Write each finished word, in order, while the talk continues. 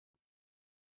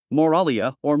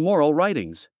Moralia or Moral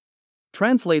Writings.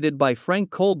 Translated by Frank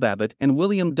Cole Babbitt and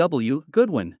William W.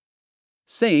 Goodwin.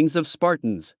 Sayings of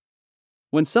Spartans.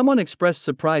 When someone expressed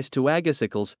surprise to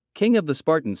Agasicles, king of the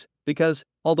Spartans, because,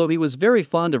 although he was very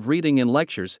fond of reading in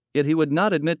lectures, yet he would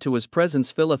not admit to his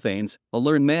presence Philophanes, a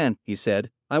learned man, he said,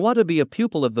 I want to be a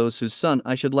pupil of those whose son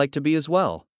I should like to be as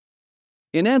well.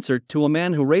 In answer to a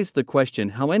man who raised the question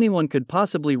how anyone could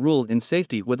possibly rule in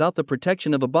safety without the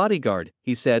protection of a bodyguard,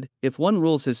 he said, if one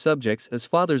rules his subjects as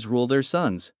fathers rule their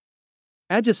sons.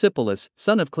 Agesipolis,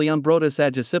 son of Cleombrotus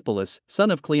Agesipolis, son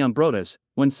of Cleombrotus,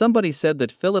 when somebody said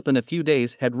that Philip in a few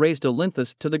days had razed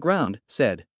Olynthus to the ground,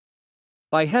 said,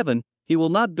 by heaven, he will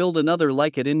not build another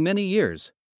like it in many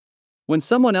years. When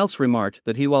someone else remarked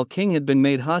that he while king had been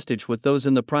made hostage with those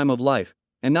in the prime of life,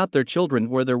 and not their children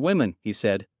were their women, he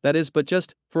said, that is but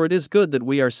just, for it is good that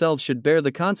we ourselves should bear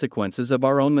the consequences of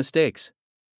our own mistakes.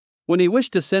 When he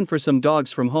wished to send for some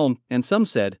dogs from home, and some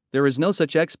said, there is no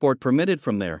such export permitted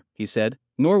from there, he said,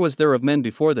 nor was there of men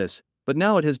before this, but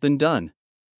now it has been done.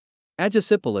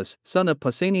 Agesipolis, son of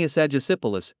Pausanias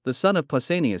Agesipolis, the son of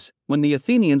Pausanias, when the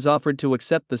Athenians offered to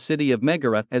accept the city of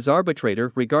Megara as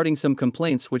arbitrator regarding some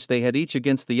complaints which they had each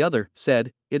against the other,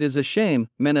 said, it is a shame,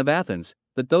 men of Athens,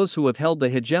 that those who have held the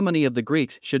hegemony of the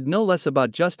Greeks should know less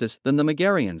about justice than the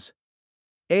Megarians.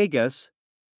 Agis,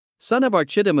 son of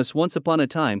Archidamus, once upon a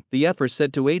time, the Ephors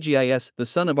said to Agis, the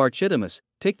son of Archidamus,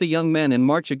 take the young men and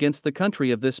march against the country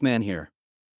of this man here.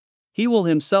 He will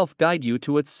himself guide you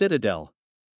to its citadel.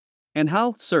 And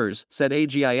how, sirs, said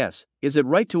Agis, is it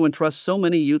right to entrust so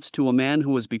many youths to a man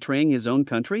who is betraying his own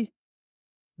country?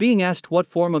 Being asked what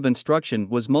form of instruction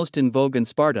was most in vogue in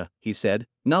Sparta, he said,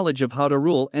 knowledge of how to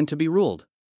rule and to be ruled.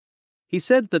 He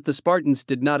said that the Spartans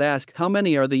did not ask how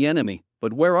many are the enemy,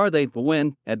 but where are they.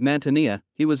 When, at Mantinea,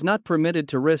 he was not permitted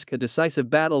to risk a decisive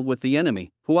battle with the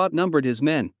enemy, who outnumbered his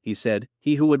men, he said,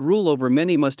 he who would rule over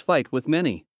many must fight with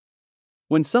many.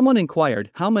 When someone inquired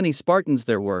how many Spartans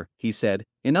there were, he said,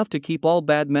 enough to keep all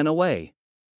bad men away.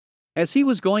 As he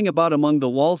was going about among the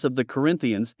walls of the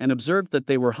Corinthians and observed that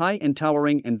they were high and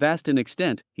towering and vast in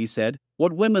extent, he said,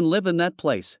 what women live in that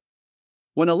place?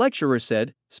 When a lecturer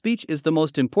said, speech is the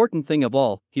most important thing of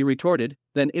all, he retorted,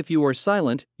 then if you are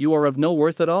silent, you are of no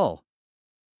worth at all.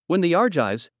 When the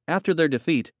Argives, after their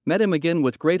defeat, met him again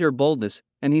with greater boldness,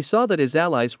 and he saw that his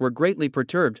allies were greatly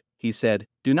perturbed, he said,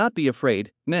 do not be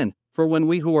afraid, men, for when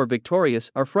we who are victorious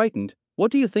are frightened,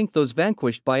 what do you think those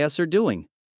vanquished by us are doing?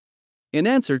 In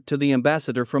answer to the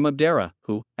ambassador from Abdera,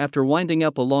 who, after winding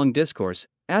up a long discourse,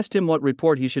 asked him what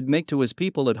report he should make to his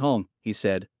people at home, he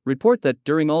said, report that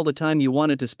during all the time you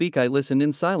wanted to speak I listened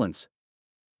in silence.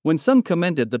 When some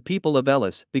commended the people of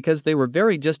Elis because they were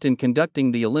very just in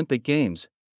conducting the Olympic Games,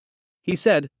 he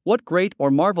said, what great or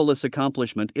marvelous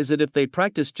accomplishment is it if they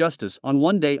practice justice on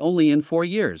one day only in 4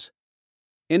 years?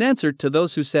 In answer to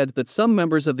those who said that some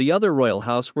members of the other royal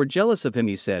house were jealous of him,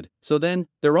 he said, so then,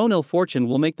 their own ill fortune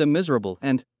will make them miserable,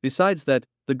 and, besides that,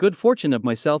 the good fortune of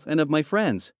myself and of my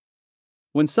friends.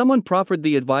 When someone proffered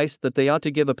the advice that they ought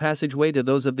to give a passageway to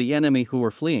those of the enemy who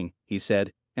were fleeing, he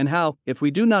said, and how, if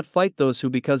we do not fight those who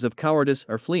because of cowardice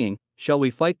are fleeing, shall we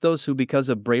fight those who because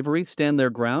of bravery stand their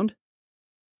ground?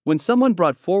 When someone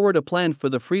brought forward a plan for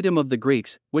the freedom of the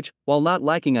Greeks, which, while not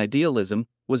lacking idealism,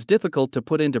 was difficult to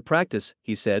put into practice,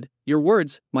 he said, your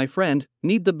words, my friend,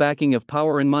 need the backing of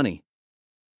power and money.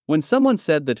 When someone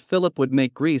said that Philip would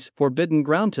make Greece forbidden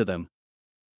ground to them,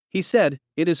 he said,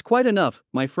 it is quite enough,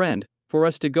 my friend, for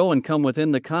us to go and come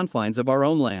within the confines of our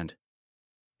own land.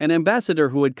 An ambassador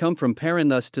who had come from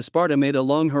Perinthus to Sparta made a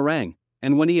long harangue,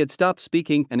 and when he had stopped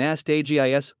speaking and asked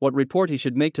Agis what report he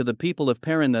should make to the people of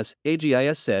Perinthus,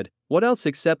 Agis said, what else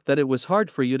except that it was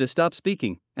hard for you to stop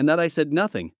speaking, and that I said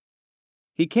nothing?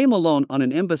 He came alone on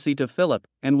an embassy to Philip,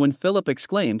 and when Philip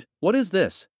exclaimed, what is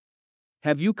this?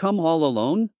 Have you come all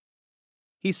alone?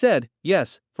 He said,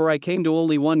 yes, for I came to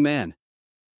only one man.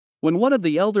 When one of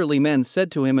the elderly men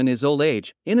said to him in his old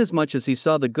age, inasmuch as he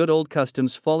saw the good old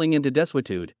customs falling into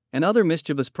desuetude, and other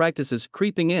mischievous practices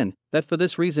creeping in, that for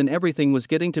this reason everything was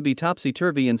getting to be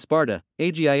topsy-turvy in Sparta,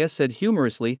 Agis said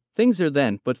humorously, things are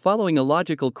then but following a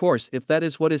logical course if that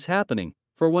is what is happening,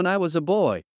 for when I was a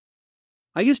boy,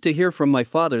 I used to hear from my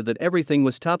father that everything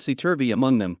was topsy-turvy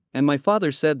among them, and my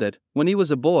father said that, when he was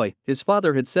a boy, his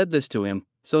father had said this to him,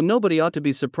 so nobody ought to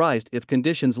be surprised if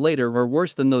conditions later are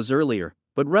worse than those earlier,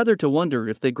 but rather to wonder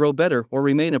if they grow better or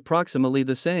remain approximately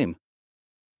the same.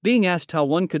 Being asked how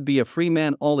one could be a free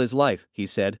man all his life, he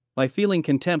said, by feeling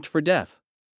contempt for death.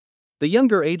 The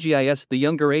younger Agis,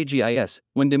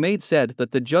 when Demade said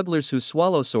that the jugglers who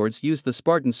swallow swords use the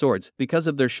Spartan swords because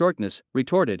of their shortness,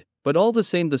 retorted, but all the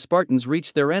same the Spartans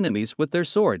reached their enemies with their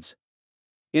swords.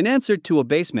 In answer to a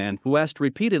base man who asked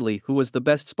repeatedly who was the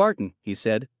best Spartan, he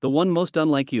said, "The one most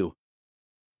unlike you."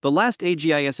 The last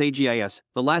Agis,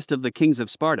 the last of the kings of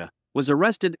Sparta, was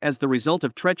arrested as the result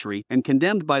of treachery and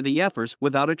condemned by the ephors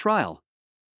without a trial.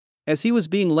 As he was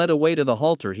being led away to the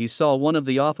halter, he saw one of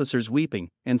the officers weeping,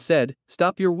 and said,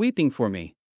 "Stop your weeping for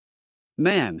me,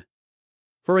 man.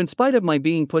 For in spite of my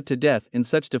being put to death in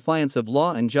such defiance of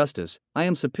law and justice, I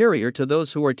am superior to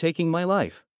those who are taking my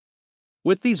life."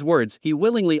 With these words, he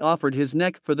willingly offered his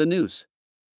neck for the noose.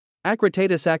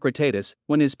 Acritatus,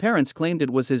 when his parents claimed it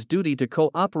was his duty to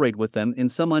cooperate with them in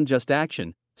some unjust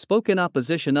action, spoke in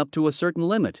opposition up to a certain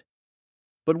limit.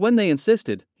 But when they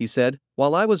insisted, he said,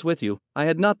 "While I was with you, I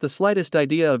had not the slightest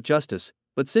idea of justice,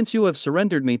 but since you have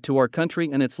surrendered me to our country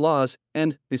and its laws,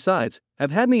 and, besides,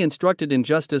 have had me instructed in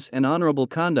justice and honorable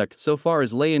conduct so far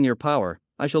as lay in your power,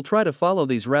 I shall try to follow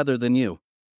these rather than you.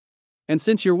 And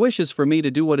since your wish is for me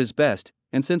to do what is best,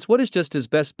 and since what is just is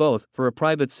best both for a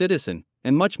private citizen,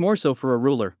 and much more so for a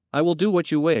ruler, I will do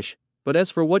what you wish, but as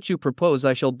for what you propose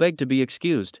I shall beg to be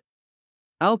excused."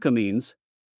 Alcamenes,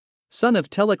 son of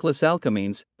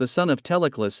Alcamenes, the son of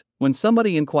Teleclus, when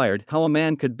somebody inquired how a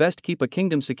man could best keep a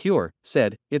kingdom secure,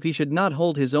 said, if he should not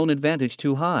hold his own advantage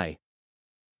too high.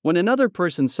 When another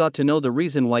person sought to know the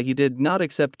reason why he did not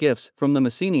accept gifts from the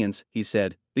Messenians, he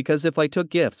said, "Because if I took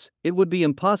gifts, it would be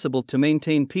impossible to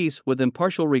maintain peace with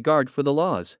impartial regard for the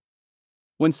laws."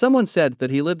 When someone said that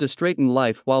he lived a straitened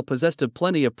life while possessed of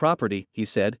plenty of property, he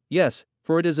said, "Yes,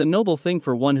 for it is a noble thing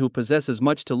for one who possesses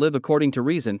much to live according to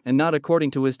reason and not according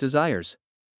to his desires."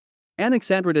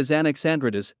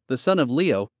 Anaxandridas, the son of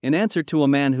Leo, in answer to a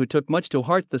man who took much to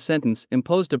heart the sentence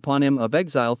imposed upon him of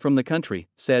exile from the country,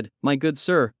 said, "My good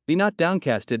sir, be not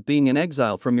downcast at being in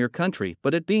exile from your country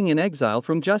but at being in exile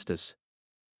from justice."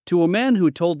 To a man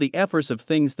who told the ephors of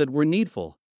things that were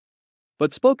needful,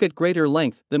 but spoke at greater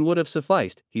length than would have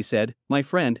sufficed, he said, "My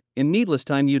friend, in needless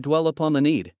time you dwell upon the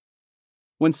need."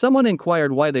 When someone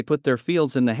inquired why they put their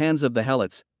fields in the hands of the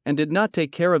Helots, and did not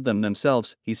take care of them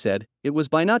themselves, he said, "It was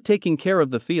by not taking care of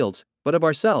the fields, but of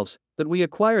ourselves, that we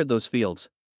acquired those fields."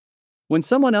 When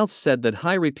someone else said that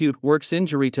high repute works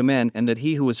injury to men and that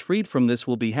he who is freed from this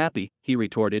will be happy, he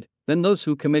retorted, "Then those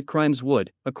who commit crimes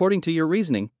would, according to your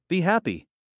reasoning, be happy.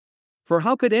 For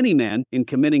how could any man, in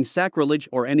committing sacrilege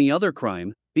or any other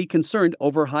crime, be concerned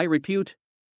over high repute?"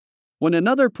 When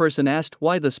another person asked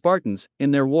why the Spartans, in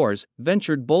their wars,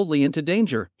 ventured boldly into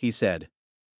danger, he said,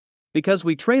 "Because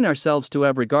we train ourselves to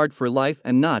have regard for life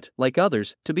and not, like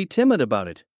others, to be timid about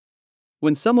it."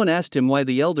 When someone asked him why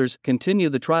the elders continue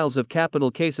the trials of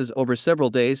capital cases over several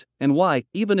days, and why,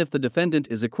 even if the defendant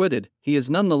is acquitted, he is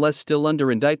nonetheless still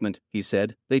under indictment, he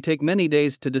said, "They take many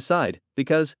days to decide,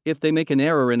 because, if they make an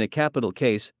error in a capital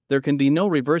case, there can be no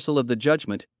reversal of the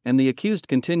judgment, and the accused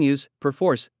continues,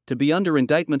 perforce, to be under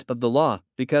indictment of the law,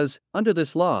 because, under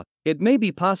this law, it may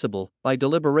be possible, by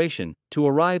deliberation, to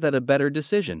arrive at a better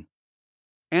decision."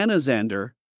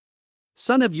 Anaxander,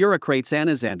 son of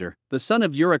Anaxander, the son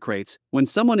of Eurycrates, when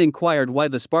someone inquired why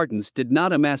the Spartans did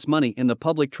not amass money in the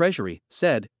public treasury,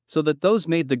 said, "So that those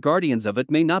made the guardians of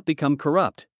it may not become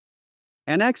corrupt."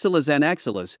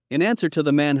 Anaxilas, in answer to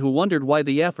the man who wondered why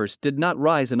the ephors did not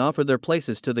rise and offer their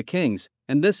places to the kings,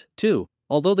 and this, too,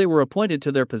 although they were appointed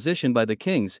to their position by the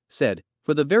kings, said,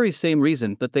 "For the very same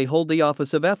reason that they hold the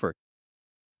office of ephor."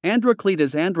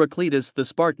 Androcletus the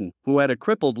Spartan, who had a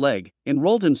crippled leg,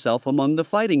 enrolled himself among the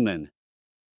fighting men.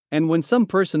 And when some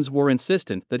persons were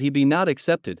insistent that he be not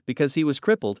accepted because he was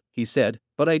crippled, he said,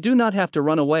 "But I do not have to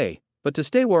run away, but to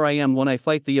stay where I am when I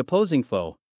fight the opposing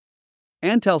foe."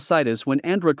 Antalcidas, when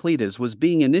Androcletus was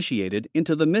being initiated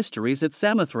into the mysteries at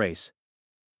Samothrace,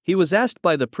 he was asked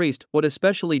by the priest what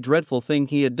especially dreadful thing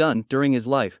he had done during his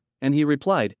life, and he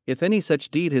replied, "If any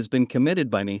such deed has been committed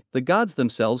by me, the gods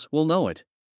themselves will know it."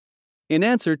 In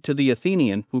answer to the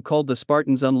Athenian who called the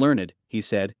Spartans unlearned, he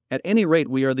said, "At any rate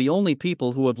we are the only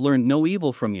people who have learned no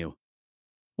evil from you."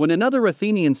 When another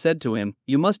Athenian said to him,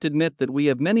 "You must admit that we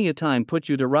have many a time put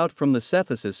you to rout from the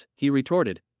Cephasus," he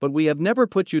retorted, "But we have never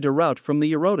put you to rout from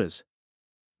the Eurotas."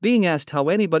 Being asked how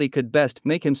anybody could best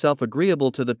make himself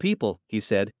agreeable to the people, he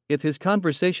said, "If his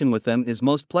conversation with them is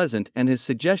most pleasant and his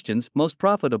suggestions most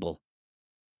profitable."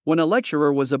 When a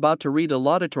lecturer was about to read a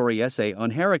laudatory essay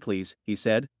on Heracles, he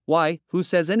said, "Why, who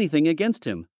says anything against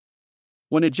him?"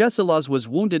 When Agesilaus was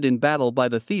wounded in battle by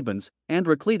the Thebans,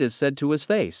 Androcletus said to his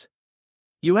face,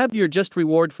 "You have your just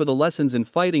reward for the lessons in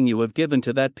fighting you have given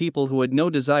to that people who had no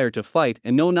desire to fight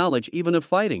and no knowledge even of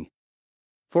fighting."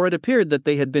 For it appeared that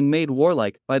they had been made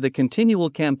warlike by the continual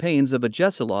campaigns of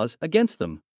Agesilaus against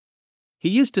them. He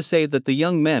used to say that the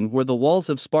young men were the walls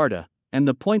of Sparta, and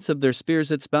the points of their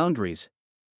spears its boundaries.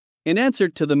 In answer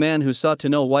to the man who sought to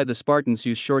know why the Spartans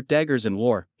use short daggers in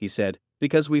war, he said,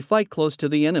 "Because we fight close to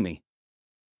the enemy."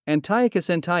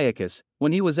 Antiochus,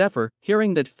 when he was Ephor,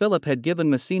 hearing that Philip had given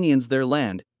Messenians their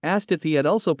land, asked if he had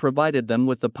also provided them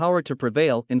with the power to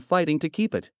prevail in fighting to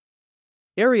keep it.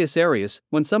 Arius,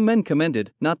 when some men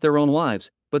commended, not their own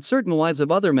wives, but certain wives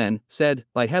of other men, said,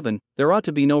 "By heaven, there ought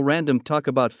to be no random talk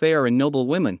about fair and noble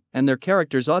women, and their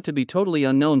characters ought to be totally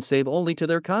unknown save only to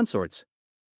their consorts."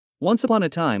 Once upon a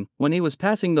time, when he was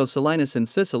passing through Selinus in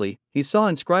Sicily, he saw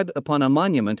inscribed upon a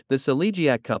monument this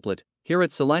elegiac couplet: "Here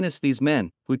at Selinus these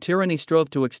men, who tyranny strove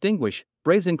to extinguish,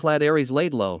 brazen-clad Ares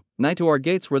laid low, nigh to our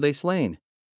gates were they slain."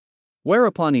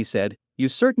 Whereupon he said, "You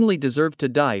certainly deserved to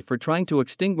die for trying to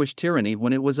extinguish tyranny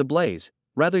when it was ablaze,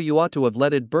 rather you ought to have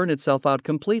let it burn itself out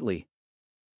completely."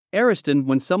 Ariston,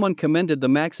 when someone commended the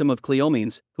maxim of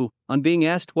Cleomenes, who, on being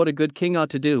asked what a good king ought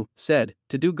to do, said,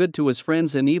 "To do good to his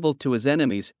friends and evil to his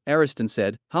enemies," Ariston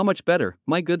said, "How much better,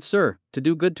 my good sir, to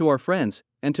do good to our friends,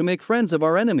 and to make friends of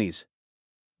our enemies."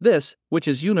 This, which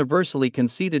is universally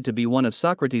conceded to be one of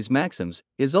Socrates' maxims,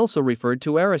 is also referred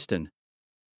to Ariston.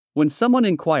 When someone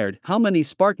inquired how many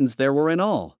Spartans there were in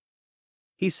all,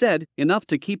 he said, "Enough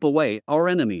to keep away our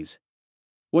enemies."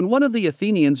 When one of the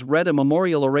Athenians read a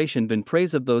memorial oration in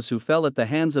praise of those who fell at the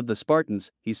hands of the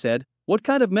Spartans, he said, "What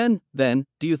kind of men, then,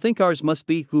 do you think ours must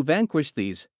be who vanquished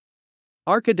these?"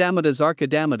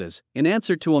 Archidamidas, in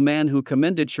answer to a man who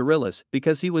commended Charillus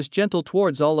because he was gentle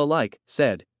towards all alike,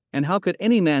 said, "And how could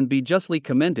any man be justly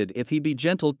commended if he be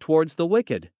gentle towards the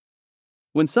wicked?"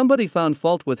 When somebody found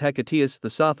fault with Hecataeus the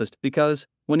sophist because,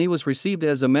 when he was received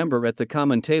as a member at the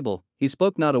common table, he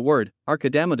spoke not a word,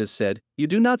 Archidamidas said, "You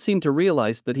do not seem to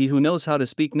realize that he who knows how to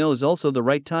speak knows also the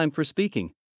right time for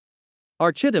speaking."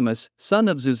 Archidamus, son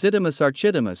of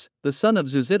Zeuxidamus, the son of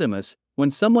Zeuxidamus, when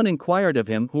someone inquired of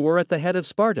him who were at the head of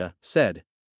Sparta, said,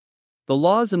 "The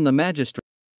laws and the magistrates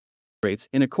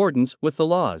in accordance with the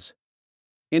laws."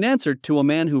 In answer to a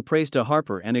man who praised a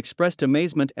harper and expressed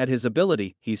amazement at his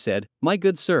ability, he said, "My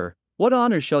good sir, what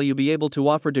honor shall you be able to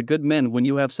offer to good men when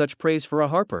you have such praise for a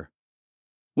harper?"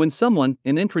 When someone,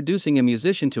 in introducing a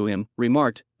musician to him,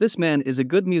 remarked, "This man is a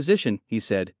good musician," he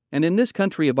said, "and in this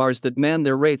country of ours that man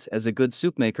their rates as a good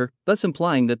soup-maker," thus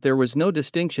implying that there was no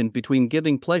distinction between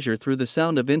giving pleasure through the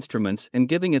sound of instruments and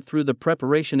giving it through the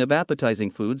preparation of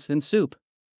appetizing foods and soup.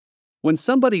 When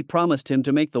somebody promised him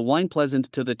to make the wine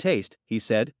pleasant to the taste, he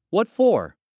said, "What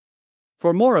for?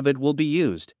 For more of it will be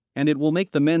used, and it will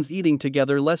make the men's eating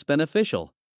together less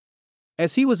beneficial."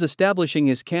 As he was establishing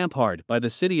his camp hard by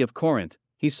the city of Corinth,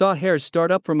 he saw hares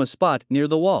start up from a spot near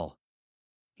the wall.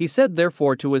 He said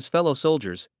therefore to his fellow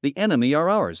soldiers, "The enemy are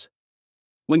ours."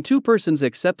 When two persons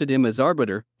accepted him as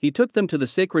arbiter, he took them to the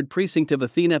sacred precinct of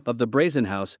Athena of the Brazen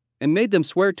House, and made them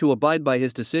swear to abide by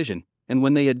his decision. And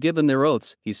when they had given their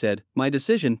oaths, he said, "My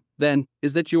decision, then,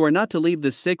 is that you are not to leave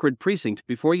this sacred precinct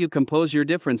before you compose your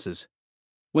differences."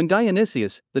 When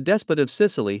Dionysius, the despot of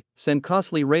Sicily, sent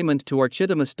costly raiment to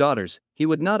Archidamus' daughters, he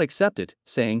would not accept it,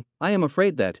 saying, "I am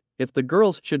afraid that, if the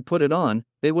girls should put it on,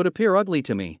 they would appear ugly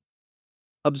to me."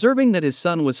 Observing that his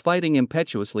son was fighting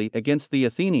impetuously against the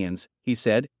Athenians, he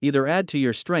said, "Either add to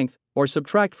your strength, or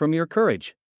subtract from your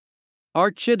courage."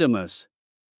 Archidamus,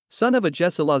 son of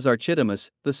Agesilaus,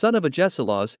 the son of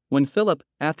Agesilaus, when Philip,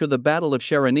 after the battle of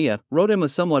Chaeronea, wrote him a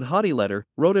somewhat haughty letter,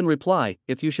 wrote in reply,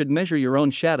 "If you should measure your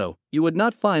own shadow, you would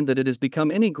not find that it has become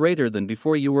any greater than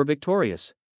before you were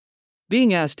victorious."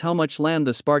 Being asked how much land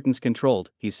the Spartans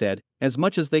controlled, he said, "As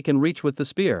much as they can reach with the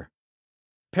spear."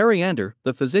 Periander,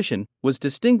 the physician, was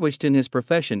distinguished in his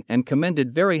profession and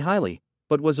commended very highly,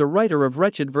 but was a writer of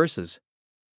wretched verses.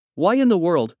 "Why in the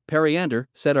world, Periander,"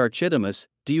 said Archidamus,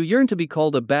 "do you yearn to be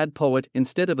called a bad poet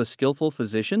instead of a skillful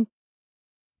physician?"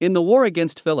 In the war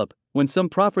against Philip, when some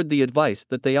proffered the advice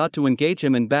that they ought to engage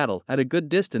him in battle at a good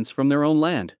distance from their own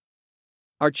land,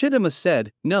 Archidamus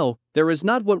said, "No, there is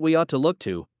not what we ought to look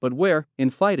to, but where, in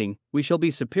fighting, we shall be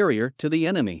superior to the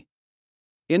enemy."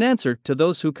 In answer to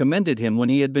those who commended him when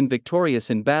he had been victorious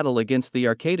in battle against the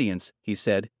Arcadians, he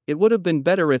said, "It would have been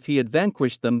better if he had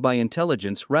vanquished them by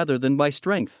intelligence rather than by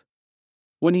strength."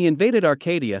 When he invaded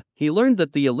Arcadia, he learned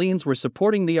that the Hellenes were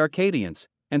supporting the Arcadians,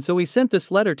 and so he sent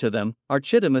this letter to them,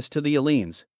 Archidamus to the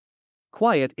Hellenes.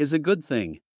 Quiet is a good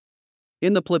thing.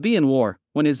 In the plebeian war,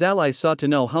 when his allies sought to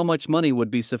know how much money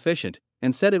would be sufficient,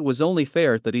 and said it was only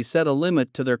fair that he set a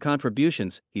limit to their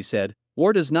contributions, he said,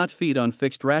 "War does not feed on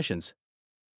fixed rations."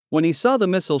 When he saw the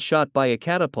missile shot by a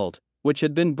catapult, which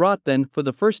had been brought then for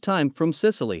the first time from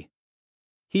Sicily,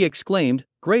 he exclaimed,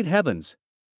 "Great heavens!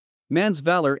 Man's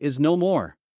valor is no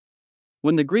more."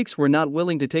 When the Greeks were not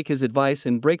willing to take his advice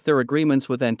and break their agreements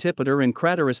with Antipater and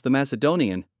Craterus the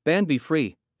Macedonian, band be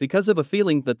free, because of a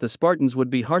feeling that the Spartans would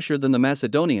be harsher than the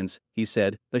Macedonians, he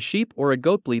said, a sheep or a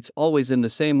goat bleats always in the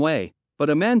same way,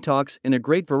 but a man talks in a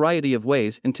great variety of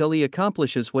ways until he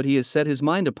accomplishes what he has set his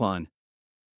mind upon.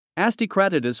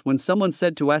 Asticratidas. When someone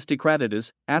said to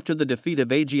Asticratidas, after the defeat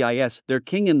of Agis, their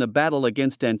king in the battle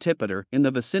against Antipater in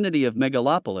the vicinity of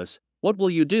Megalopolis, "What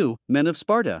will you do, men of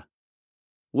Sparta?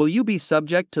 Will you be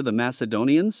subject to the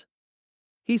Macedonians?"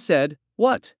 He said,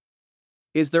 "What?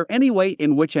 Is there any way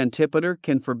in which Antipater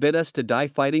can forbid us to die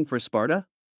fighting for Sparta?"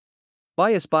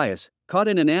 Bias, caught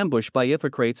in an ambush by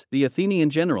Iphicrates, the Athenian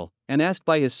general, and asked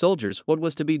by his soldiers what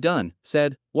was to be done,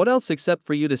 said, "What else except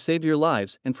for you to save your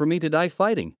lives and for me to die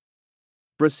fighting?"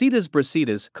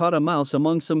 Brasidas caught a mouse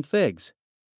among some figs.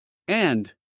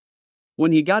 And,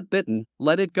 when he got bitten,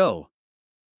 let it go.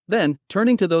 Then,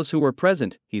 turning to those who were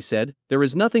present, he said, "There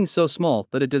is nothing so small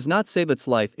that it does not save its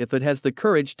life if it has the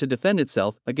courage to defend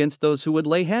itself against those who would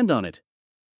lay hand on it."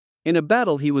 In a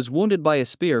battle he was wounded by a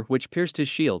spear which pierced his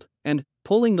shield, and,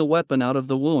 pulling the weapon out of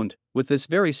the wound, with this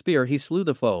very spear he slew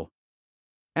the foe.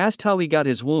 Asked how he got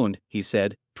his wound, he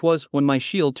said, "'Twas when my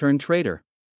shield turned traitor."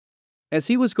 As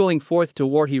he was going forth to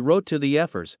war he wrote to the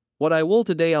ephors, "What I will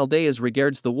today I'll day as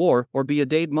regards the war or be a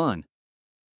dade mon."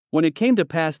 When it came to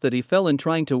pass that he fell in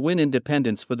trying to win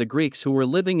independence for the Greeks who were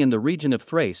living in the region of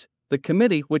Thrace, the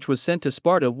committee which was sent to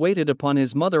Sparta waited upon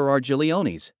his mother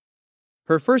Argileones.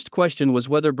 Her first question was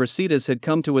whether Brasidas had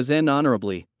come to his end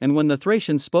honorably, and when the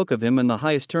Thracians spoke of him in the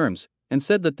highest terms, and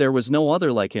said that there was no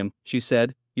other like him, she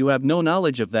said, "You have no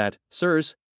knowledge of that,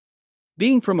 sirs.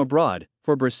 Being from abroad,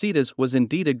 for Brasidas was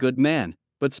indeed a good man,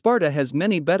 but Sparta has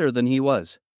many better than he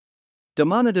was."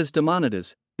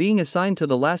 Demonidas, being assigned to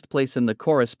the last place in the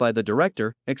chorus by the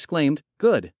director, exclaimed,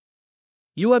 "Good!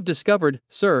 You have discovered,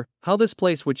 sir, how this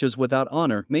place which is without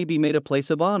honor may be made a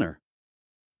place of honor."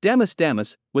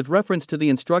 Damis, with reference to the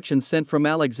instructions sent from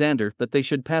Alexander that they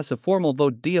should pass a formal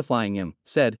vote deifying him,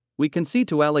 said, "We concede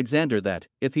to Alexander that,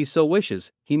 if he so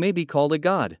wishes, he may be called a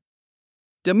god."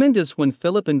 Demindus. When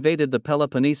Philip invaded the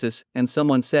Peloponnesus, and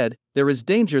someone said, "There is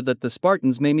danger that the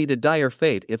Spartans may meet a dire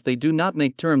fate if they do not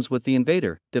make terms with the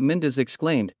invader," Demindus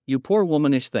exclaimed, "You poor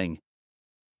womanish thing!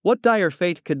 What dire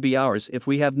fate could be ours if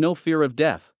we have no fear of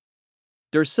death?"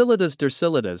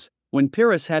 Dercyllidas, when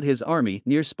Pyrrhus had his army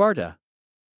near Sparta,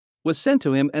 was sent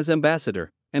to him as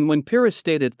ambassador, and when Pyrrhus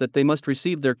stated that they must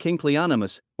receive their king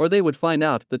Cleonymus, or they would find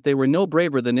out that they were no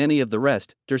braver than any of the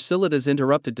rest, Dercyllidas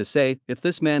interrupted to say, "If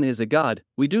this man is a god,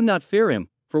 we do not fear him,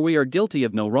 for we are guilty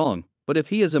of no wrong, but if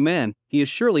he is a man, he is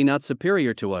surely not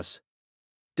superior to us."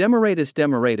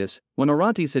 Demaratus, when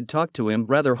Orontes had talked to him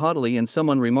rather haughtily and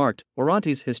someone remarked,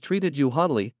 "Orontes has treated you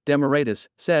haughtily," Demaratus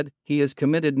said, "He has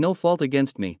committed no fault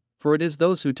against me, for it is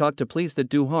those who talk to please that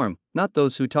do harm, not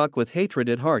those who talk with hatred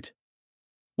at heart."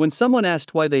 When someone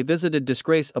asked why they visited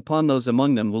disgrace upon those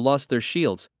among them who lost their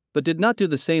shields, but did not do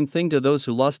the same thing to those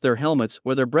who lost their helmets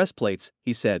or their breastplates,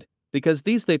 he said, "Because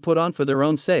these they put on for their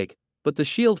own sake, but the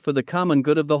shield for the common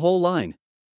good of the whole line."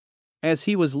 As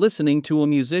he was listening to a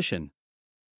musician,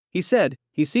 he said,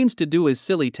 "He seems to do his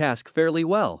silly task fairly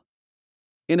well."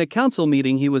 In a council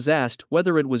meeting he was asked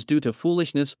whether it was due to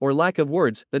foolishness or lack of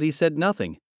words that he said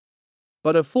nothing.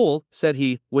 "But a fool," said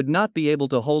he, "would not be able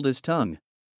to hold his tongue."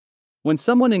 When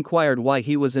someone inquired why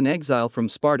he was in exile from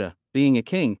Sparta, being a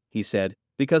king, he said,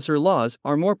 "Because her laws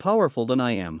are more powerful than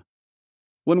I am."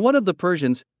 When one of the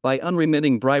Persians, by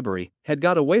unremitting bribery, had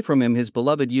got away from him his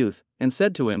beloved youth, and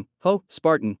said to him, "Ho,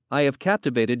 Spartan, I have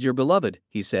captivated your beloved,"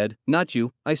 he said, "Not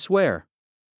you, I swear.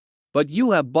 But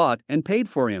you have bought and paid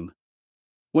for him."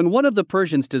 When one of the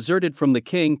Persians deserted from the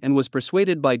king and was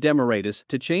persuaded by Demaratus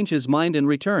to change his mind and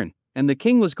return, and the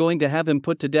king was going to have him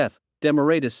put to death,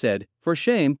 Demaratus said, "For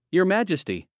shame, your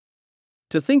majesty.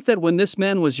 To think that when this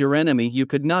man was your enemy you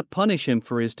could not punish him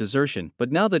for his desertion,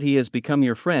 but now that he has become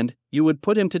your friend, you would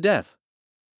put him to death."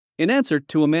 In answer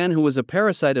to a man who was a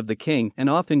parasite of the king and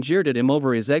often jeered at him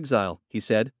over his exile, he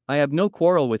said, "I have no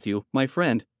quarrel with you, my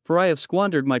friend, for I have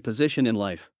squandered my position in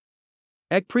life."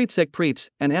 Ekpreeps,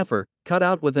 an Epher, cut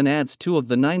out with an adze 2 of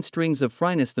the 9 strings of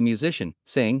Phrynis the musician,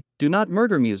 saying, "Do not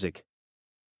murder music."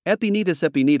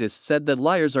 Epinetus said that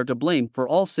liars are to blame for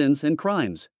all sins and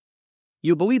crimes.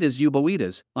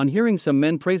 Euboedas, on hearing some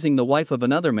men praising the wife of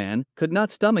another man, could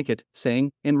not stomach it,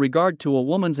 saying, "In regard to a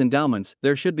woman's endowments,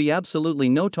 there should be absolutely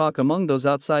no talk among those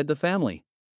outside the family."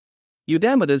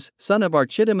 Eudamidas, son of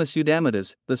Archidamus,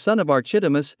 the son of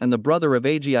Archidamus and the brother of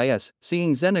Agis,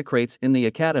 seeing Xenocrates in the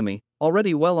academy,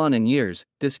 already well on in years,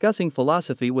 discussing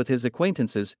philosophy with his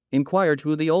acquaintances, inquired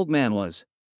who the old man was.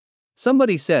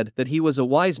 Somebody said that he was a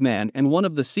wise man and one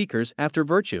of the seekers after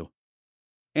virtue.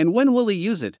 "And when will he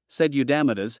use it," said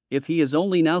Eudamidas, "if he is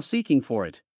only now seeking for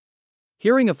it?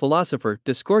 Hearing a philosopher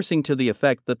discoursing to the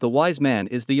effect that the wise man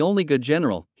is the only good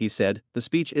general, he said, "The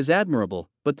speech is admirable,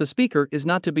 but the speaker is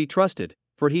not to be trusted,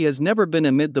 for he has never been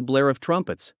amid the blare of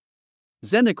trumpets."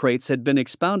 Xenocrates had been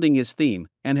expounding his theme,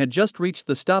 and had just reached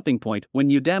the stopping point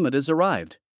when Eudamidas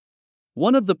arrived.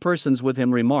 One of the persons with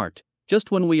him remarked,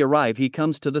 "Just when we arrive he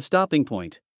comes to the stopping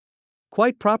point."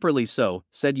 "Quite properly so,"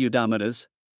 said Eudamidas.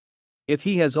 "If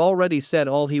he has already said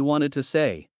all he wanted to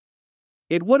say."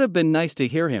 "It would have been nice to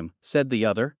hear him," said the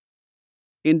other.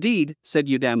 "Indeed," said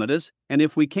Eudamidas, "and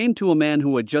if we came to a man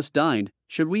who had just dined,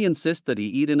 should we insist that he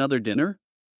eat another dinner?"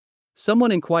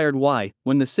 Someone inquired why,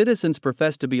 when the citizens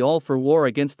professed to be all for war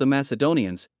against the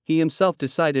Macedonians, he himself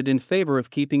decided in favor of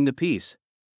keeping the peace.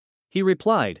 He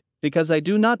replied, "Because I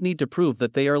do not need to prove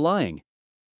that they are lying."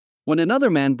 When another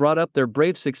man brought up their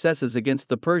brave successes against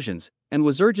the Persians, and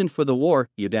was urgent for the war,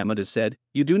 Eudamidas said,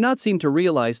 "You do not seem to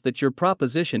realize that your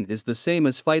proposition is the same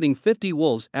as fighting 50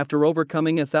 wolves after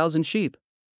overcoming 1,000 sheep."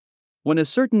 When a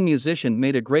certain musician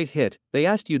made a great hit, they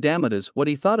asked Eudamidas what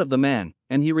he thought of the man,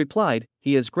 and he replied,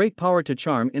 "He has great power to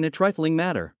charm in a trifling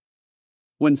matter."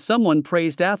 When someone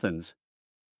praised Athens,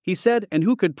 he said, "And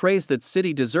who could praise that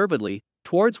city deservedly,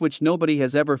 towards which nobody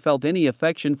has ever felt any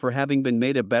affection for having been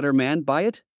made a better man by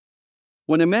it?"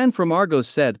 When a man from Argos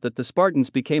said that the Spartans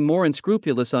became more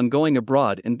unscrupulous on going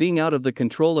abroad and being out of the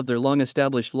control of their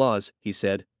long-established laws, he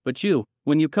said, "But you,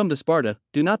 when you come to Sparta,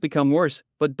 do not become worse,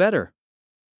 but better."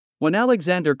 When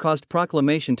Alexander caused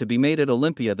proclamation to be made at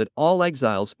Olympia that all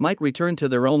exiles might return to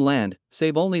their own land,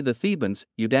 save only the Thebans,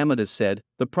 Eudamidas said,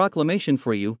 "The proclamation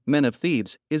for you, men of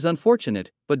Thebes, is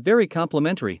unfortunate, but very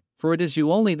complimentary, for it is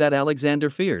you only that Alexander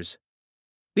fears."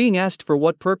 Being asked for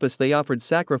what purpose they offered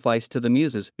sacrifice to the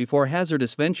Muses before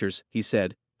hazardous ventures, he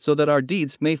said, "So that our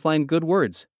deeds may find good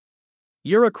words."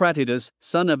 Eurycratidas,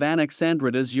 son of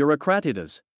Anaxandridas.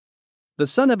 Eurycratidas, the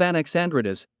son of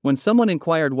Anaxandridas, when someone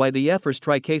inquired why the ephors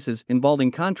try cases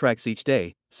involving contracts each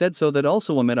day, said, "So that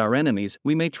also amid our enemies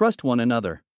we may trust one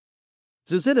another."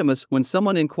 Zosidimus, when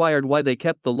someone inquired why they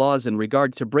kept the laws in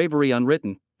regard to bravery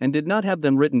unwritten, and did not have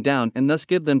them written down and thus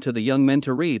give them to the young men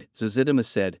to read, Zosidimus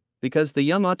said, "Because the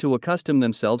young ought to accustom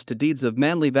themselves to deeds of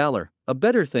manly valor, a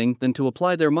better thing than to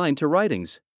apply their mind to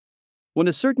writings." When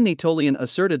a certain Aetolian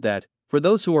asserted that, for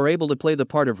those who are able to play the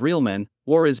part of real men,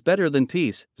 war is better than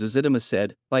peace, Zosidimus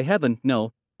said, "By heaven,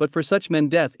 no, but for such men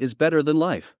death is better than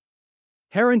life."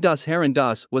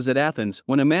 Herondas was at Athens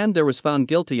when a man there was found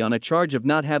guilty on a charge of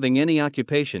not having any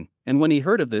occupation, and when he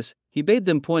heard of this, he bade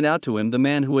them point out to him the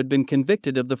man who had been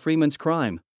convicted of the freeman's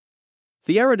crime.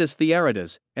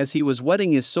 Thearidas, as he was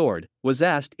whetting his sword, was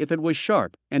asked if it was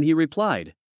sharp, and he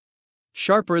replied,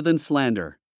 "Sharper than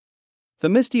slander."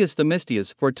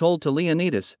 Themistius foretold to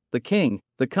Leonidas, the king,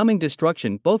 the coming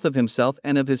destruction both of himself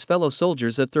and of his fellow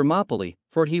soldiers at Thermopylae,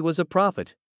 for he was a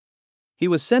prophet. He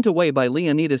was sent away by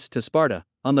Leonidas to Sparta,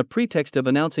 on the pretext of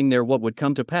announcing there what would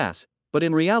come to pass, but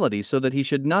in reality so that he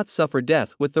should not suffer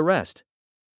death with the rest.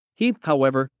 He,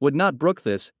 however, would not brook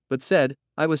this, but said,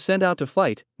 "I was sent out to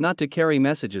fight, not to carry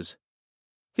messages."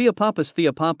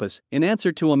 Theopompus, in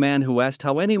answer to a man who asked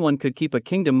how anyone could keep a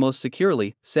kingdom most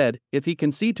securely, said, "If he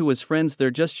concede to his friends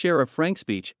their just share of frank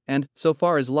speech, and, so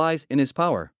far as lies in his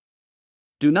power,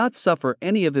 do not suffer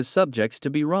any of his subjects to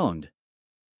be wronged."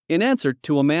 In answer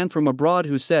to a man from abroad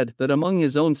who said that among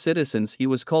his own citizens he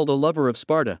was called a lover of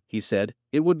Sparta, he said,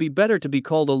 "It would be better to be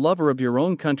called a lover of your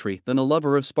own country than a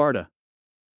lover of Sparta."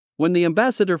 When the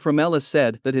ambassador from Elis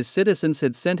said that his citizens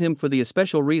had sent him for the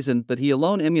especial reason that he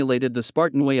alone emulated the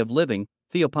Spartan way of living,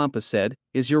 Theopompus said,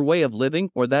 "Is your way of living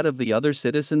or that of the other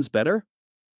citizens better?"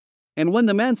 And when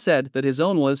the man said that his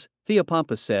own was,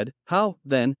 Theopompus said, "How,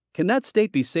 then, can that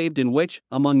state be saved in which,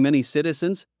 among many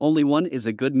citizens, only one is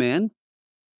a good man?"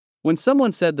 When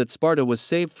someone said that Sparta was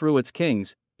saved through its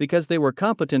kings, because they were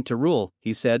competent to rule,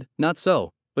 he said, "Not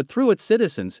so, but through its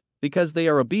citizens, because they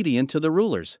are obedient to the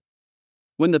rulers."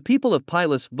 When the people of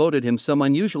Pylos voted him some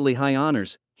unusually high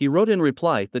honors, he wrote in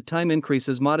reply that time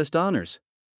increases modest honors,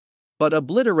 but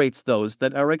obliterates those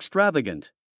that are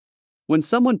extravagant. When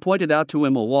someone pointed out to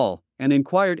him a wall, and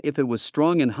inquired if it was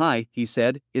strong and high, he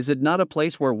said, "Is it not a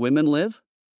place where women live?"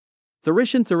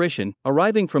 Thurician,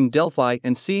 arriving from Delphi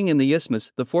and seeing in the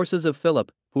isthmus the forces of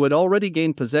Philip, who had already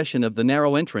gained possession of the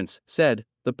narrow entrance, said,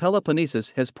 "The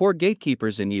Peloponnesus has poor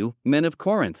gatekeepers in you, men of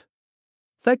Corinth."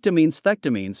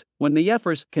 Thectamines, when the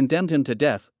ephors condemned him to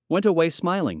death, went away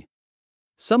smiling.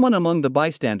 Someone among the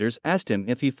bystanders asked him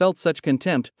if he felt such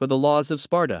contempt for the laws of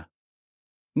Sparta.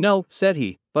 "No," said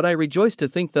he, "but I rejoice to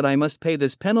think that I must pay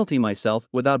this penalty myself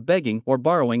without begging or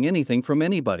borrowing anything from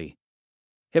anybody."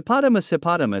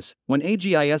 Hippodamus, when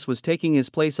Agis was taking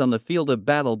his place on the field of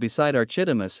battle beside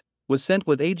Archidamus, was sent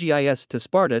with Agis to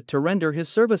Sparta to render his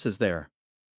services there.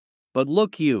 But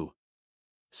look you,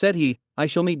 said he, I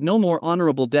shall meet no more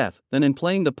honorable death than in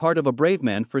playing the part of a brave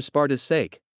man for Sparta's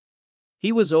sake.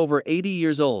 He was over 80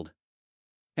 years old.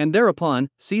 And thereupon,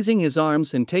 seizing his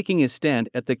arms and taking his stand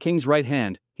at the king's right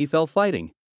hand, he fell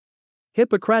fighting.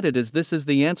 Hippocrates. This is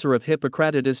the answer of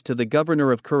Hippocrates to the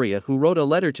governor of Curia, who wrote a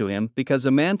letter to him because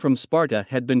a man from Sparta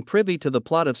had been privy to the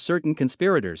plot of certain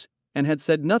conspirators, and had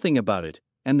said nothing about it,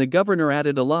 and the governor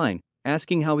added a line,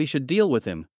 asking how he should deal with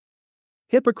him.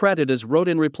 Hippocrates wrote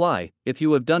in reply, If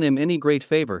you have done him any great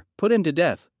favor, put him to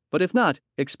death, but if not,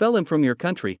 expel him from your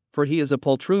country, for he is a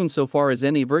poltroon so far as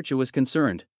any virtue is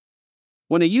concerned.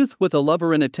 When a youth with a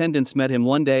lover in attendance met him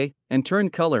one day, and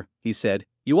turned color, he said,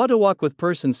 You ought to walk with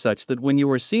persons such that when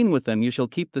you are seen with them you shall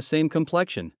keep the same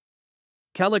complexion.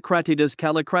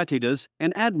 Callicratidas,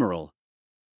 an admiral.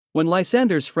 When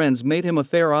Lysander's friends made him a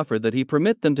fair offer that he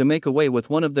permit them to make away with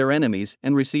one of their enemies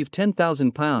and receive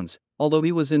 10,000 pounds, although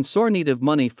he was in sore need of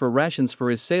money for rations for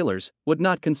his sailors, would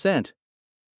not consent.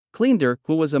 Cleander,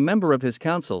 who was a member of his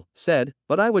council, said,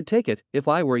 But I would take it, if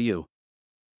I were you.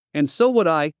 And so would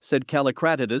I, said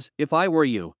Callicratidas, if I were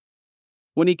you.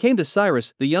 When he came to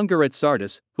Cyrus the younger at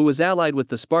Sardis, who was allied with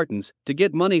the Spartans, to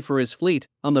get money for his fleet,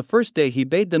 on the first day he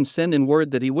bade them send in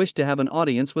word that he wished to have an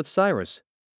audience with Cyrus.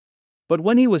 But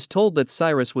when he was told that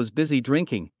Cyrus was busy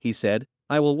drinking, he said,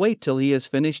 I will wait till he has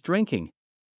finished drinking.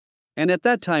 And at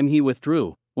that time he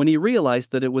withdrew, when he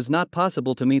realized that it was not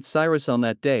possible to meet Cyrus on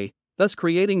that day, thus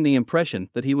creating the impression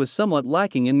that he was somewhat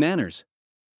lacking in manners.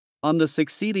 On the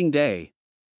succeeding day,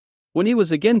 when he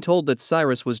was again told that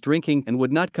Cyrus was drinking and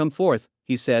would not come forth,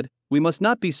 he said, We must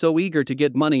not be so eager to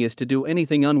get money as to do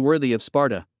anything unworthy of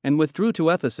Sparta, and withdrew to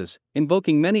Ephesus,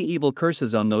 invoking many evil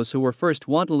curses on those who were first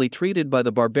wantonly treated by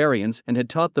the barbarians and had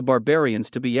taught the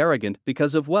barbarians to be arrogant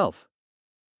because of wealth.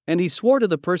 And he swore to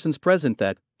the persons present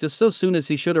that, just so soon as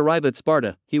he should arrive at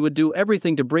Sparta, he would do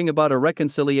everything to bring about a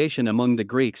reconciliation among the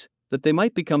Greeks, that they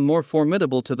might become more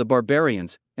formidable to the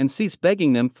barbarians, and cease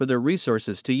begging them for their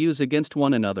resources to use against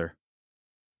one another.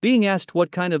 Being asked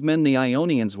what kind of men the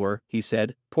Ionians were, he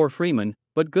said, Poor freemen,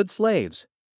 but good slaves.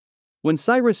 When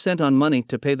Cyrus sent on money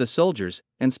to pay the soldiers,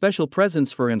 and special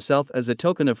presents for himself as a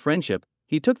token of friendship,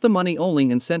 he took the money only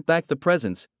and sent back the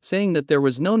presents, saying that there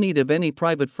was no need of any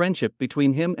private friendship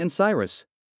between him and Cyrus.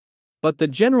 But the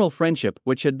general friendship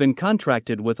which had been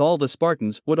contracted with all the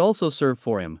Spartans would also serve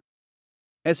for him.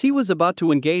 As he was about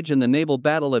to engage in the naval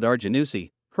battle at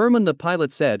Arginusi, Hermann the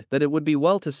pilot said that it would be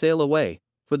well to sail away,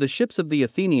 for the ships of the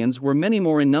Athenians were many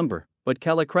more in number, but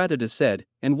Callicratidas said,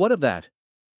 And what of that?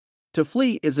 To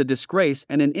flee is a disgrace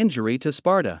and an injury to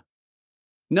Sparta.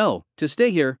 No, to stay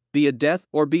here, be it death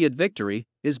or be it victory,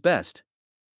 is best.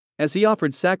 As he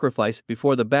offered sacrifice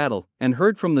before the battle, and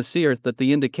heard from the seer that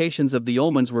the indications of the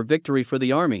omens were victory for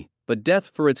the army, but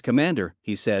death for its commander,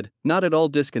 he said, not at all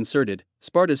disconcerted,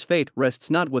 Sparta's fate rests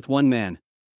not with one man.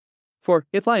 For,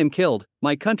 if I am killed,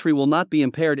 my country will not be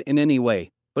impaired in any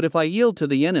way, but if I yield to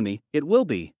the enemy, it will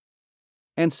be.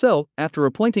 And so, after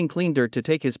appointing Cleander to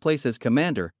take his place as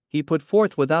commander, he put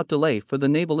forth without delay for the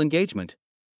naval engagement,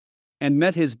 and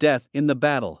met his death in the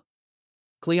battle.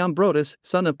 Cleombrotus,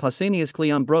 son of Pausanias.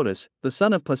 Cleombrotus, the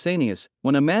son of Pausanias,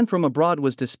 when a man from abroad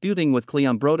was disputing with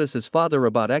Cleombrotus's father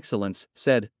about excellence,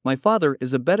 said, My father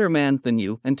is a better man than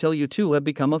you until you too have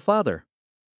become a father.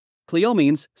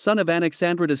 Cleomenes, son of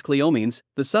Anaxandridas. Cleomenes,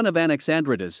 the son of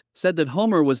Anaxandridas, said that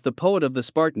Homer was the poet of the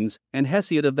Spartans, and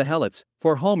Hesiod of the Helots,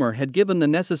 for Homer had given the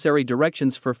necessary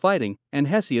directions for fighting, and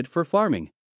Hesiod for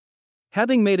farming.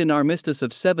 Having made an armistice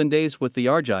of 7 days with the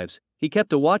Argives, he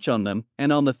kept a watch on them,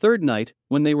 and on the third night,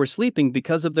 when they were sleeping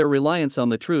because of their reliance on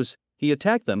the truce, he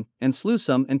attacked them, and slew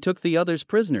some and took the others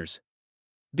prisoners.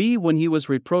 When he was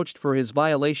reproached for his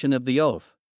violation of the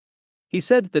oath, he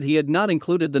said that he had not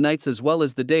included the nights as well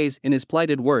as the days in his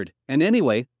plighted word, and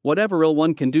anyway, whatever ill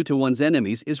one can do to one's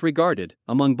enemies is regarded,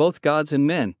 among both gods and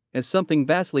men, as something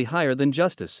vastly higher than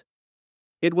justice.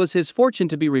 It was his fortune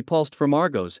to be repulsed from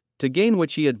Argos, to gain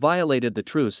which he had violated the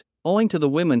truce, owing to the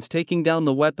women's taking down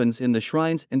the weapons in the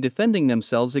shrines and defending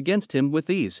themselves against him with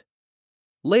ease.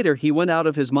 Later he went out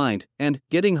of his mind, and,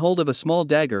 getting hold of a small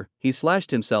dagger, he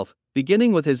slashed himself,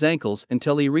 beginning with his ankles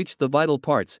until he reached the vital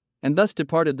parts, and thus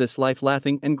departed this life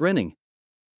laughing and grinning.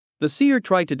 The seer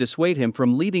tried to dissuade him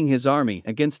from leading his army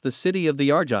against the city of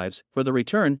the Argives, for the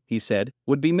return, he said,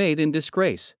 would be made in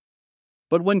disgrace.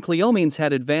 But when Cleomenes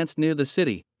had advanced near the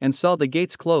city, and saw the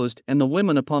gates closed and the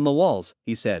women upon the walls,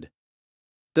 he said,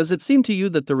 Does it seem to you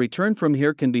that the return from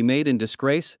here can be made in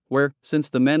disgrace, where, since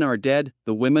the men are dead,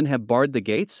 the women have barred the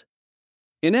gates?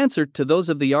 In answer to those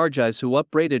of the Argives who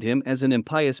upbraided him as an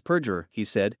impious perjurer, he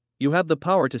said, "You have the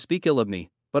power to speak ill of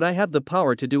me, but I have the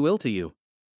power to do ill to you."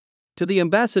 To the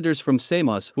ambassadors from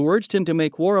Samos who urged him to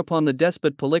make war upon the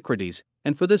despot Polycrates,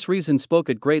 and for this reason spoke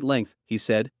at great length, he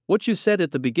said, "What you said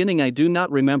at the beginning I do not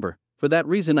remember, for that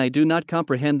reason I do not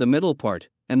comprehend the middle part,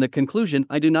 and the conclusion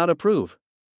I do not approve."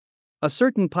 A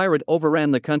certain pirate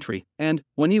overran the country, and,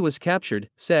 when he was captured,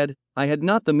 said, "I had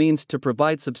not the means to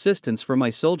provide subsistence for my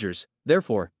soldiers,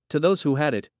 therefore, to those who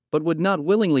had it, but would not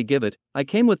willingly give it, I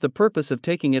came with the purpose of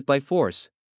taking it by force."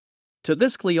 To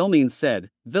this Cleomenes said,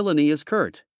 "Villainy is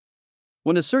curt."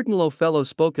 When a certain low fellow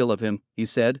spoke ill of him, he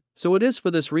said, "So it is for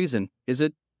this reason, is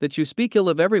it, that you speak ill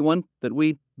of everyone, that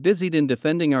we, busied in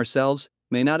defending ourselves,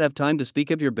 may not have time to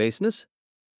speak of your baseness?"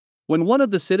 When one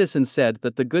of the citizens said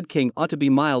that the good king ought to be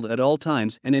mild at all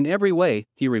times and in every way,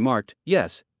 he remarked,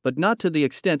 "Yes, but not to the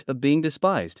extent of being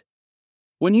despised."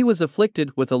 When he was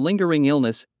afflicted with a lingering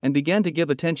illness, and began to give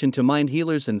attention to mind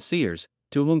healers and seers,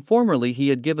 to whom formerly he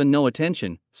had given no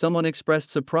attention, someone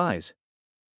expressed surprise.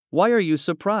 "Why are you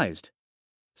surprised?"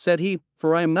 said he,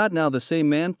 "for I am not now the same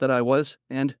man that I was,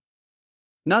 and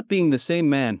not being the same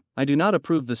man, I do not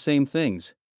approve the same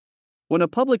things." When a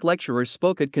public lecturer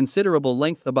spoke at considerable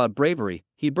length about bravery,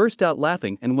 he burst out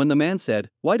laughing, and when the man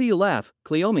said, "Why do you laugh,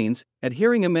 Cleomenes, at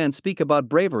hearing a man speak about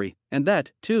bravery, and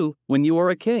that, too, when you are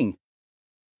a king?"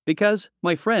 "Because,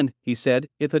 my friend," he said,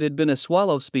 "if it had been a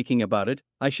swallow speaking about it,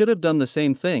 I should have done the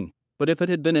same thing, but if it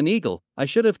had been an eagle, I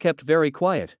should have kept very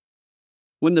quiet."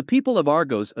 When the people of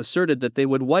Argos asserted that they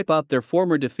would wipe out their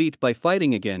former defeat by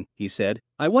fighting again, he said,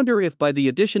 "I wonder if by the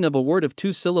addition of a word of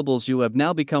 2 syllables you have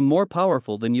now become more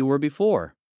powerful than you were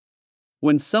before."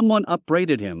 When someone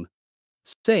upbraided him,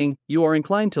 saying, "You are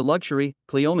inclined to luxury,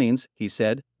 Cleomenes," he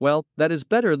said, "Well, that is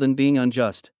better than being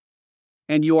unjust.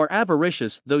 And you are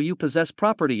avaricious, though you possess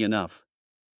property enough."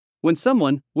 When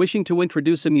someone, wishing to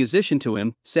introduce a musician to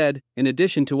him, said, in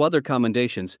addition to other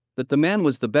commendations, that the man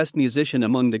was the best musician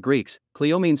among the Greeks,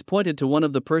 Cleomenes pointed to one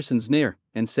of the persons near,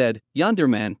 and said, "Yonder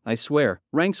man, I swear,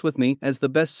 ranks with me as the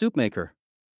best soup-maker."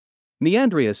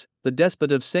 Meandrius, the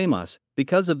despot of Samos,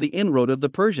 because of the inroad of the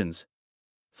Persians,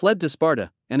 fled to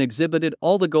Sparta, and exhibited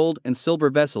all the gold and silver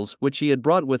vessels which he had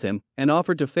brought with him, and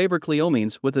offered to favor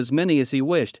Cleomenes with as many as he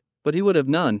wished, but he would have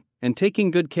none, and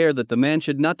taking good care that the man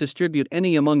should not distribute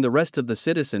any among the rest of the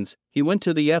citizens, he went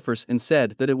to the ephors and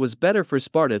said that it was better for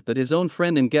Sparta that his own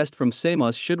friend and guest from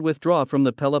Samos should withdraw from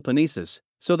the Peloponnesus,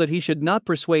 so that he should not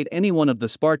persuade any one of the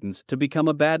Spartans to become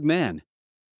a bad man.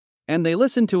 And they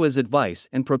listened to his advice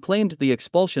and proclaimed the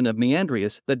expulsion of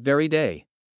Meandrius that very day.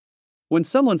 When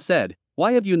someone said,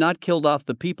 "Why have you not killed off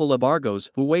the people of Argos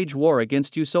who wage war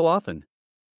against you so often?"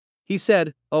 he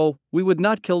said, "Oh, we would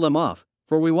not kill them off,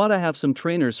 for we want to have some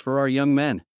trainers for our young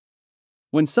men."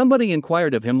 When somebody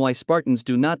inquired of him why Spartans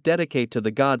do not dedicate to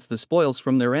the gods the spoils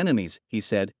from their enemies, he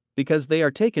said, "Because they are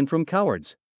taken from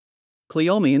cowards."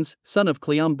 Cleomenes, son of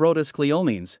Cleombrotus.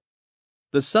 Cleomenes,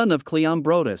 the son of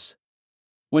Cleombrotus.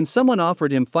 When someone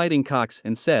offered him fighting cocks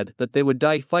and said that they would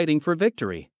die fighting for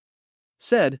victory,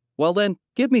 said, "Well then,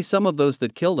 give me some of those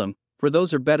that kill them, for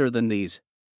those are better than these."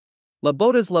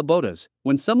 Labotas,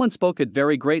 when someone spoke at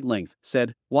very great length,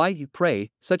 said, "Why,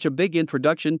 pray, such a big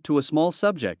introduction to a small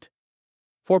subject?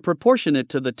 For proportionate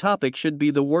to the topic should be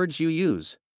the words you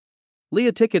use."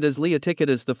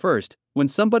 Leotychides the first, when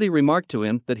somebody remarked to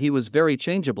him that he was very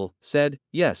changeable, said,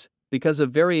 "Yes, because of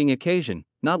varying occasion,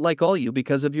 not like all you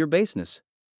because of your baseness."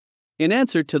 In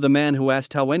answer to the man who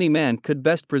asked how any man could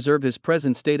best preserve his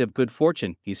present state of good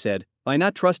fortune, he said, "By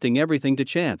not trusting everything to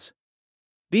chance."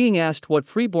 Being asked what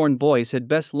freeborn boys had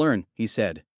best learn, he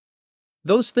said,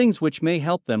 "Those things which may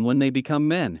help them when they become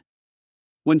men."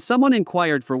 When someone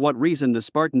inquired for what reason the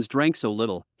Spartans drank so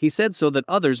little, he said, "So that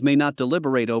others may not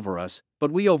deliberate over us,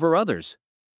 but we over others."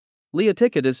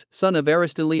 Leotychides, son of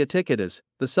Ariston. Leotychides,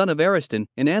 the son of Ariston,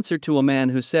 in answer to a man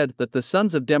who said that the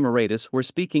sons of Demaratus were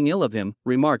speaking ill of him,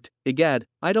 remarked, "Egad,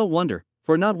 I don't wonder,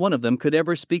 for not one of them could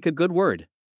ever speak a good word."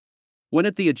 When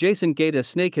at the adjacent gate a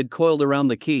snake had coiled around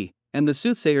the key, and the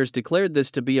soothsayers declared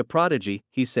this to be a prodigy,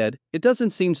 he said, "It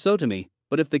doesn't seem so to me,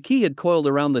 but if the key had coiled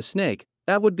around the snake,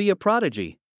 that would be a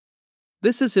prodigy."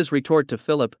 This is his retort to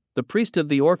Philip, the priest of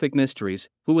the Orphic Mysteries,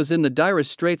 who was in the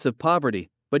direst straits of poverty,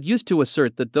 but used to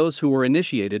assert that those who were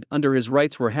initiated under his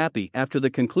rites were happy after the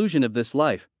conclusion of this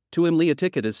life. To him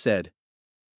Leotychides said,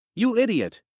 "You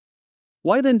idiot!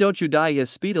 Why then don't you die as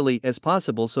speedily as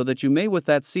possible so that you may with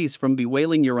that cease from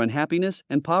bewailing your unhappiness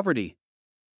and poverty?"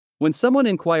 When someone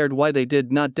inquired why they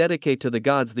did not dedicate to the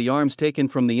gods the arms taken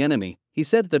from the enemy, he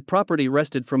said that property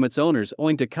wrested from its owners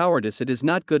owing to cowardice it is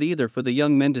not good either for the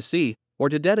young men to see, or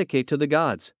to dedicate to the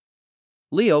gods.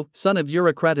 Leo, son of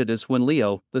Eurycratidas. When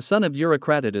Leo, the son of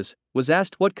Eurycratidas, was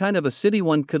asked what kind of a city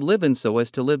one could live in so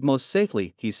as to live most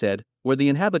safely, he said, where the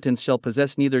inhabitants shall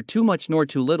possess neither too much nor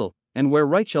too little, and where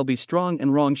right shall be strong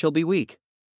and wrong shall be weak.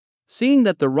 Seeing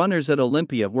that the runners at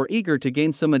Olympia were eager to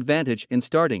gain some advantage in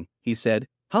starting, he said,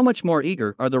 how much more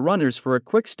eager are the runners for a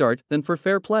quick start than for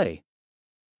fair play?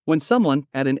 When someone,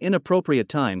 at an inappropriate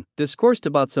time, discoursed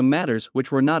about some matters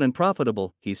which were not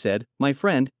unprofitable, he said, my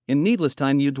friend, in needless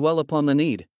time you dwell upon the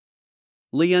need.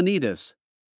 Leonidas,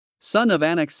 son of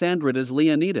Anaxandridas.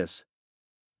 Leonidas,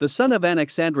 the son of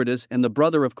Anaxandridas and the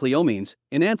brother of Cleomenes,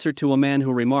 in answer to a man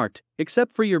who remarked,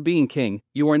 except for your being king,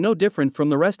 you are no different from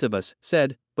the rest of us,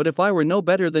 said, but if I were no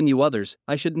better than you others,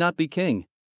 I should not be king.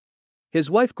 His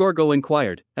wife Gorgo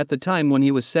inquired, at the time when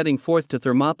he was setting forth to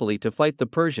Thermopylae to fight the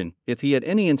Persian, if he had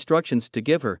any instructions to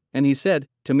give her, and he said,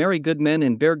 to marry good men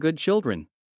and bear good children.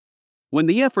 When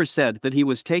the Ephors said that he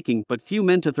was taking but few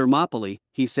men to Thermopylae,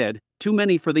 he said, too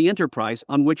many for the enterprise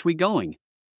on which we going.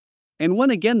 And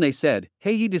when again they said,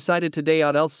 hey, ye decided today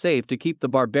ought else save to keep the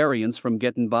barbarians from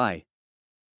getting by.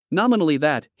 Nominally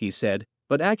that, he said,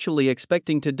 but actually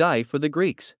expecting to die for the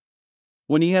Greeks.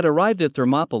 When he had arrived at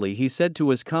Thermopylae, he said to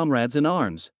his comrades in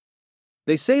arms,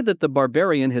 they say that the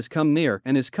barbarian has come near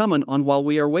and is comin' on while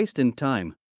we are wasting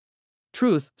time.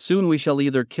 Truth, soon we shall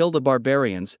either kill the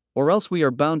barbarians, or else we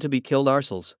are bound to be killed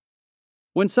ourselves.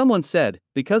 When someone said,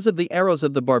 because of the arrows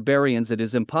of the barbarians it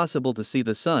is impossible to see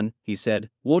the sun, he said,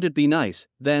 won't it be nice,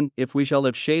 then, if we shall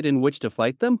have shade in which to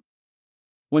fight them?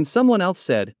 When someone else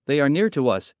said, they are near to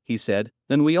us, he said,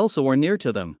 then we also are near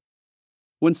to them.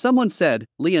 When someone said,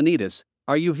 Leonidas,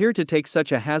 are you here to take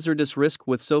such a hazardous risk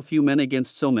with so few men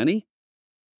against so many?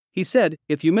 He said,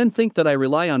 if you men think that I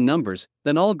rely on numbers,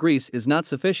 then all Greece is not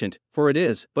sufficient, for it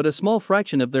is but a small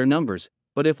fraction of their numbers,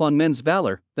 but if on men's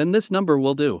valor, then this number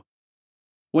will do.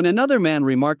 When another man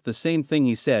remarked the same thing,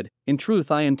 he said, in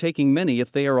truth I am taking many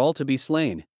if they are all to be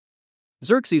slain.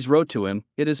 Xerxes wrote to him,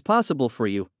 it is possible for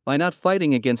you, by not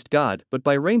fighting against God but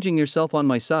by ranging yourself on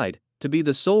my side, to be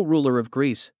the sole ruler of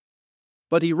Greece.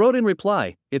 But he wrote in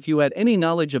reply, if you had any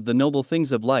knowledge of the noble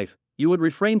things of life, you would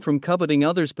refrain from coveting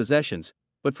others' possessions,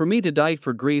 but for me to die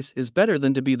for Greece is better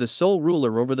than to be the sole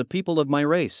ruler over the people of my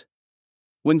race.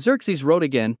 When Xerxes wrote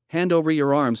again, hand over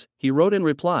your arms, he wrote in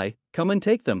reply, come and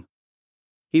take them.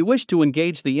 He wished to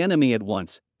engage the enemy at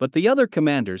once, but the other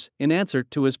commanders, in answer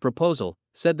to his proposal,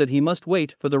 said that he must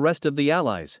wait for the rest of the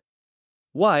allies.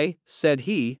 Why, said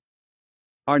he,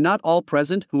 are not all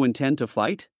present who intend to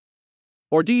fight?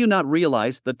 Or do you not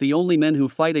realize that the only men who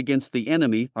fight against the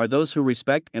enemy are those who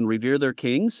respect and revere their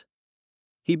kings?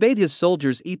 He bade his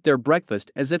soldiers eat their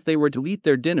breakfast as if they were to eat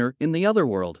their dinner in the other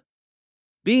world.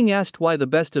 Being asked why the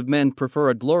best of men prefer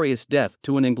a glorious death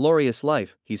to an inglorious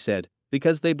life, he said,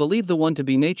 because they believe the one to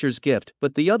be nature's gift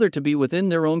but the other to be within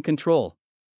their own control.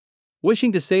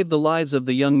 Wishing to save the lives of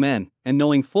the young men, and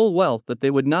knowing full well that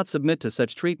they would not submit to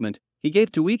such treatment, he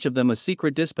gave to each of them a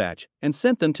secret dispatch, and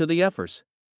sent them to the Ephors.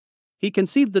 He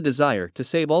conceived the desire to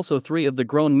save also 3 of the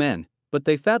grown men, but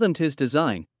they fathomed his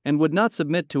design, and would not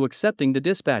submit to accepting the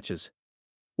dispatches.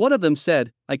 One of them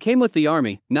said, I came with the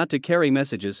army, not to carry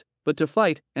messages, but to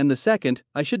fight, and the second,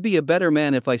 I should be a better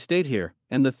man if I stayed here,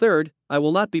 and the third, I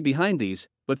will not be behind these,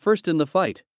 but first in the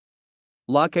fight.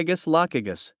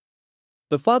 Lachagus,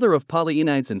 the father of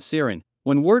Polyenides and Siren,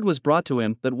 when word was brought to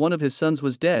him that one of his sons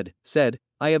was dead, said,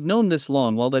 I have known this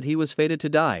long while that he was fated to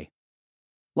die.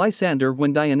 Lysander,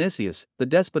 when Dionysius, the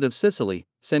despot of Sicily,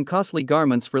 sent costly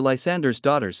garments for Lysander's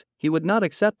daughters, he would not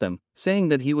accept them, saying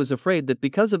that he was afraid that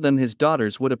because of them his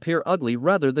daughters would appear ugly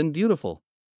rather than beautiful.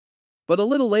 But a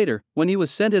little later, when he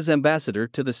was sent as ambassador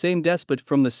to the same despot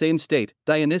from the same state,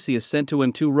 Dionysius sent to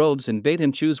him 2 robes and bade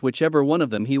him choose whichever one of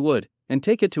them he would, and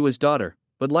take it to his daughter,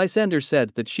 but Lysander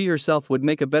said that she herself would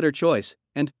make a better choice,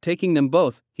 and, taking them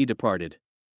both, he departed.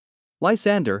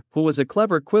 Lysander, who was a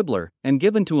clever quibbler, and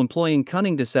given to employing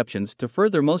cunning deceptions to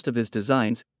further most of his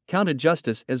designs, counted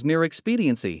justice as mere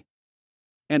expediency,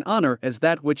 and honor as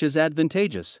that which is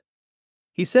advantageous.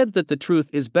 He said that the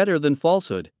truth is better than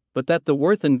falsehood, but that the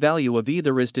worth and value of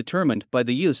either is determined by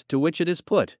the use to which it is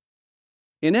put.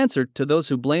 In answer to those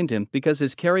who blamed him because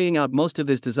his carrying out most of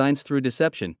his designs through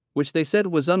deception, which they said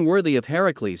was unworthy of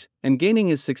Heracles, and gaining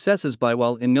his successes by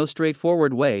while in no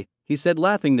straightforward way, he said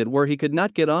laughing that where he could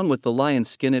not get on with the lion's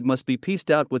skin it must be pieced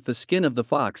out with the skin of the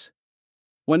fox.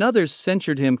 When others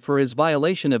censured him for his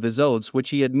violation of his oaths which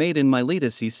he had made in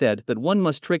Miletus, he said that one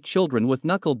must trick children with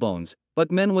knuckle bones,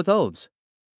 but men with oaths.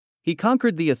 He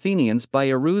conquered the Athenians by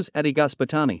a ruse at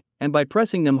Egospotami, and by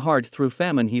pressing them hard through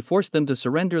famine he forced them to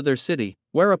surrender their city,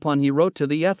 whereupon he wrote to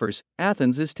the Ephors,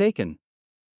 Athens is taken.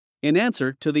 In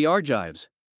answer to the Argives,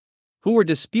 who were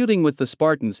disputing with the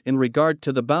Spartans in regard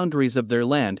to the boundaries of their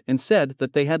land and said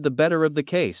that they had the better of the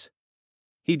case.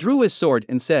 He drew his sword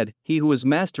and said, "He who is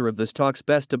master of this talks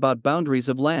best about boundaries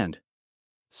of land."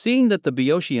 Seeing that the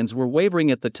Boeotians were wavering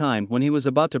at the time when he was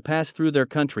about to pass through their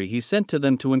country, he sent to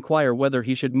them to inquire whether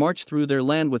he should march through their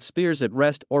land with spears at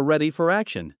rest or ready for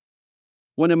action.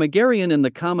 When a Megarian in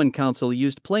the common council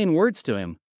used plain words to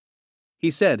him, he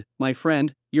said, "My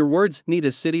friend, your words need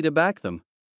a city to back them."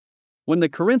 When the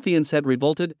Corinthians had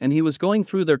revolted and he was going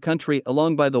through their country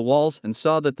along by the walls and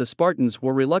saw that the Spartans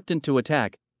were reluctant to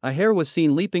attack, a hare was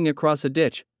seen leaping across a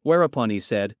ditch, whereupon he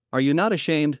said, "Are you not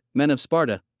ashamed, men of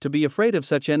Sparta, to be afraid of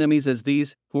such enemies as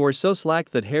these, who are so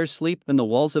slack that hares sleep in the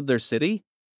walls of their city?"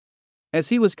 As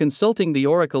he was consulting the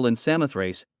oracle in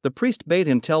Samothrace, the priest bade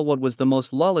him tell what was the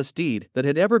most lawless deed that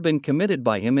had ever been committed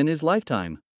by him in his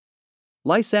lifetime.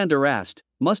 Lysander asked,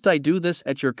 "Must I do this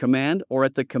at your command or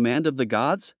at the command of the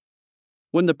gods?"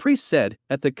 When the priest said,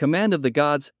 "At the command of the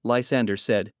gods," Lysander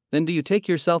said, "Then do you take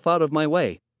yourself out of my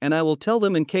way, and I will tell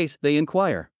them in case they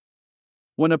inquire."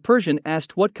 When a Persian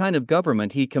asked what kind of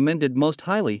government he commended most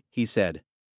highly, he said,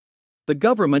 "The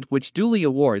government which duly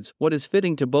awards what is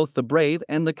fitting to both the brave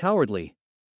and the cowardly."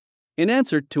 In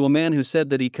answer to a man who said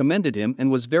that he commended him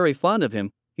and was very fond of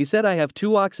him, he said, "I have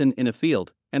 2 oxen in a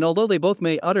field, and although they both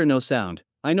may utter no sound,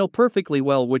 I know perfectly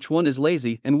well which one is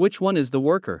lazy and which one is the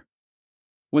worker."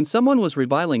 When someone was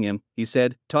reviling him, he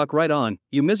said, "Talk right on,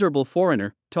 you miserable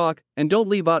foreigner, talk, and don't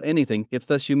leave out anything, if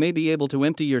thus you may be able to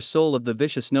empty your soul of the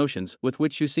vicious notions with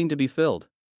which you seem to be filled."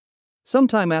 Some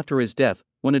time after his death,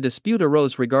 when a dispute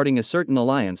arose regarding a certain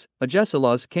alliance,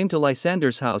 Agesilaus came to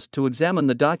Lysander's house to examine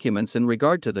the documents in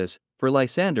regard to this, for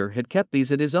Lysander had kept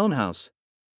these at his own house.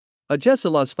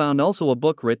 Agesilaus found also a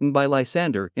book written by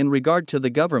Lysander in regard to the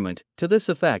government, to this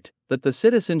effect, that the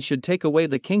citizens should take away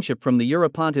the kingship from the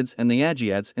Eurypontids and the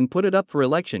Agiads and put it up for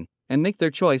election, and make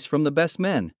their choice from the best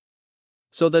men.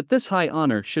 So that this high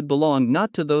honor should belong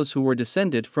not to those who were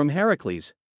descended from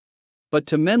Heracles, but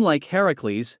to men like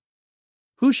Heracles,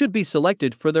 who should be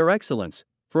selected for their excellence,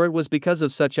 for it was because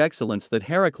of such excellence that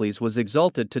Heracles was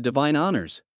exalted to divine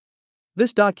honors.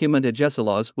 This document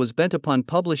Agesilaus was bent upon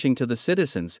publishing to the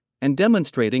citizens, and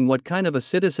demonstrating what kind of a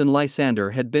citizen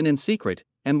Lysander had been in secret,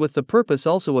 and with the purpose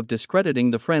also of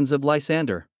discrediting the friends of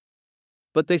Lysander.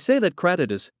 But they say that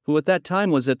Cratidas, who at that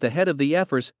time was at the head of the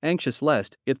ephors, anxious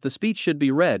lest, if the speech should be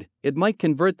read, it might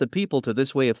convert the people to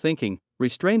this way of thinking,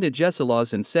 restrained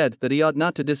Agesilaus and said that he ought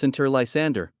not to disinter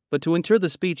Lysander, but to inter the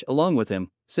speech along with him,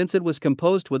 since it was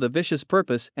composed with a vicious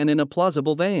purpose and in a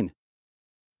plausible vein.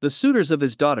 The suitors of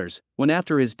his daughters, when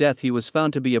after his death he was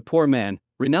found to be a poor man,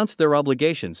 renounced their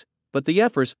obligations, but the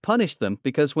ephors punished them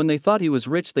because when they thought he was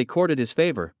rich they courted his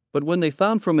favor, but when they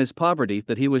found from his poverty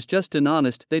that he was just and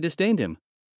honest they disdained him.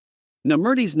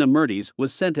 Nemertes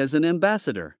was sent as an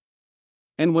ambassador.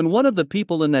 And when one of the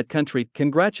people in that country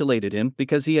congratulated him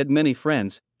because he had many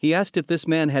friends, he asked if this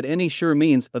man had any sure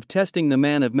means of testing the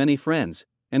man of many friends,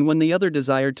 and when the other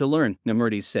desired to learn,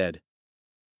 Nemertes said,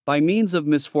 "By means of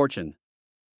misfortune."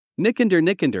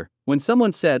 Nicander, when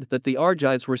someone said that the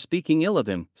Argives were speaking ill of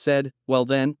him, said, "Well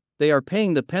then, they are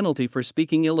paying the penalty for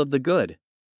speaking ill of the good."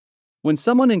 When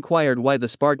someone inquired why the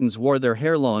Spartans wore their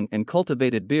hair long and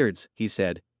cultivated beards, he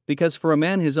said, "Because for a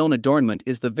man his own adornment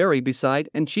is the very beside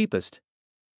and cheapest."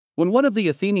 When one of the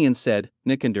Athenians said,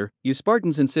 "Nicander, you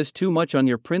Spartans insist too much on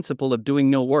your principle of doing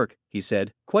no work," he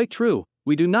said, "Quite true,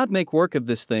 we do not make work of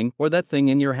this thing or that thing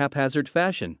in your haphazard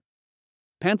fashion."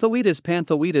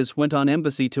 Panthoidas went on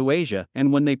embassy to Asia,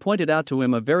 and when they pointed out to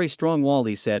him a very strong wall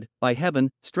he said, "By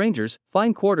heaven, strangers,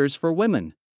 fine quarters for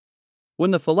women." When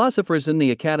the philosophers in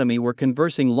the academy were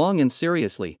conversing long and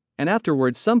seriously, and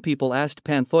afterwards some people asked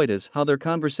Panthoidas how their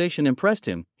conversation impressed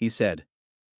him, he said,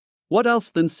 "What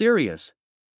else than serious?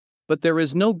 But there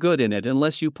is no good in it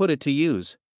unless you put it to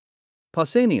use."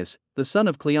 Pausanias, the son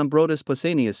of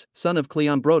Pausanias, son of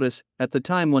Cleombrotus, at the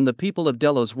time when the people of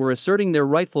Delos were asserting their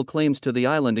rightful claims to the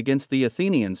island against the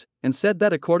Athenians, and said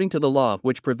that according to the law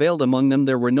which prevailed among them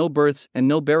there were no births and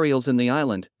no burials in the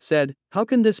island, said, "How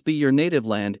can this be your native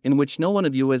land in which no one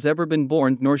of you has ever been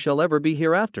born nor shall ever be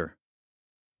hereafter?"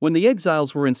 When the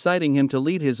exiles were inciting him to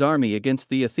lead his army against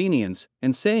the Athenians,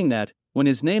 and saying that, when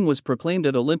his name was proclaimed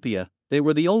at Olympia, they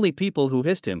were the only people who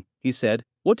hissed him, he said,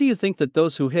 "What do you think that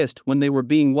those who hissed when they were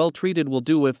being well treated will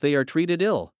do if they are treated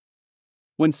ill?"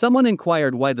 When someone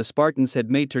inquired why the Spartans had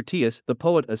made Tertius the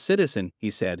poet a citizen, he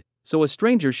said, "So a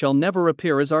stranger shall never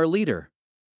appear as our leader."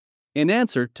 In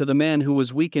answer to the man who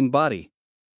was weak in body,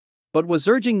 but was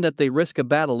urging that they risk a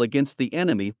battle against the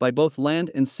enemy by both land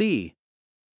and sea,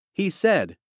 he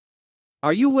said,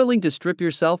 "Are you willing to strip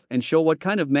yourself and show what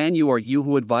kind of man you are, you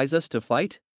who advise us to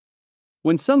fight?"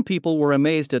 When some people were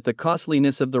amazed at the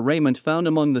costliness of the raiment found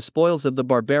among the spoils of the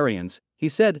barbarians, he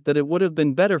said that it would have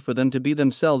been better for them to be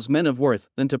themselves men of worth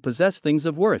than to possess things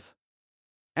of worth.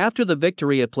 After the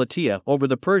victory at Plataea over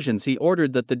the Persians, he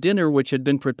ordered that the dinner which had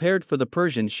been prepared for the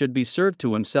Persians should be served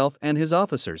to himself and his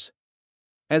officers.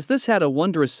 As this had a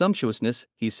wondrous sumptuousness,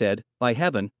 he said, by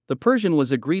heaven, the Persian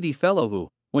was a greedy fellow who,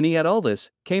 when he had all this,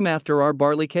 came after our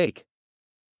barley cake.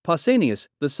 Pausanias,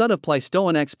 the son of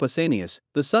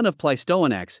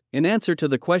Pleistoanax, in answer to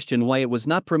the question why it was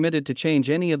not permitted to change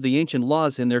any of the ancient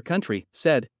laws in their country,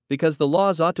 said, because the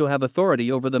laws ought to have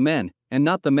authority over the men, and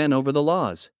not the men over the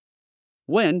laws.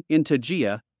 When, in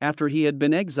Tegea, after he had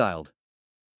been exiled,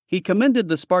 he commended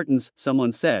the Spartans,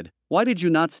 someone said, why did you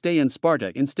not stay in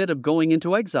Sparta instead of going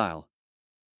into exile?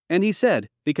 And he said,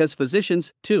 because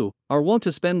physicians, too, are wont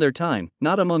to spend their time,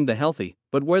 not among the healthy,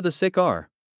 but where the sick are.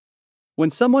 When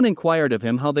someone inquired of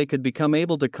him how they could become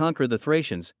able to conquer the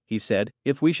Thracians, he said,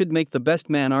 if we should make the best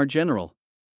man our general.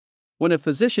 When a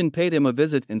physician paid him a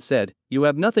visit and said, you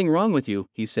have nothing wrong with you,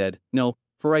 he said, no,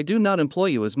 for I do not employ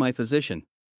you as my physician.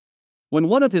 When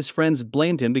one of his friends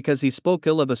blamed him because he spoke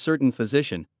ill of a certain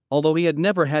physician, although he had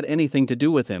never had anything to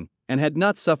do with him, and had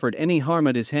not suffered any harm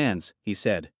at his hands, he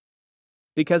said,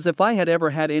 because if I had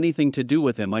ever had anything to do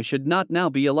with him I should not now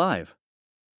be alive.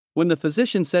 When the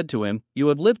physician said to him, you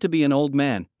have lived to be an old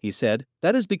man, he said,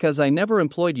 that is because I never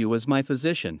employed you as my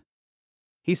physician.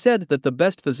 He said that the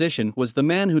best physician was the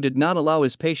man who did not allow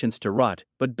his patients to rot,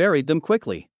 but buried them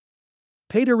quickly.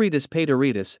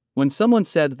 Paeteritus, when someone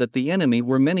said that the enemy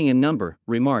were many in number,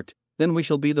 remarked, then we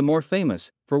shall be the more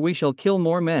famous, for we shall kill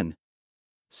more men.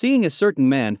 Seeing a certain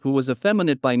man who was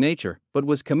effeminate by nature, but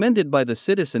was commended by the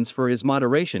citizens for his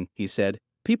moderation, he said,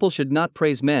 people should not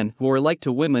praise men who are like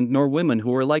to women nor women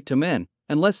who are like to men,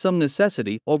 unless some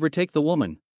necessity overtake the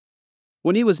woman.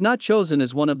 When he was not chosen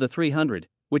as one of the 300,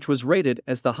 which was rated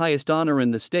as the highest honor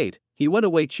in the state, he went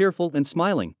away cheerful and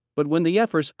smiling, but when the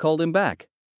ephors called him back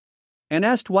and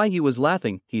asked why he was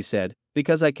laughing, he said,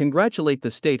 because I congratulate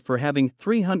the state for having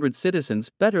 300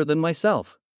 citizens better than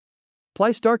myself.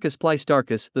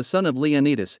 Plutarch, the son of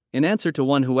Leonidas, in answer to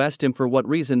one who asked him for what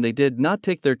reason they did not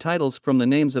take their titles from the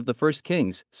names of the first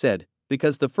kings, said,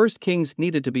 because the first kings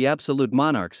needed to be absolute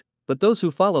monarchs, but those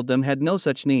who followed them had no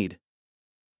such need.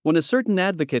 When a certain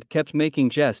advocate kept making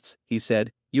jests, he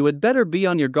said, you had better be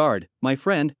on your guard, my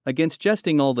friend, against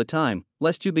jesting all the time,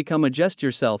 lest you become a jest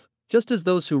yourself, just as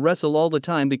those who wrestle all the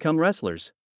time become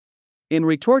wrestlers. In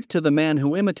retort to the man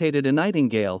who imitated a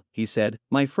nightingale, he said,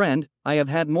 my friend, I have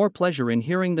had more pleasure in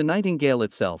hearing the nightingale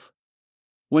itself.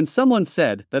 When someone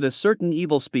said that a certain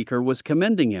evil speaker was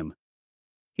commending him,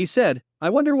 he said, I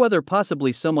wonder whether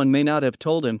possibly someone may not have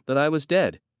told him that I was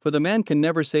dead, for the man can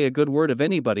never say a good word of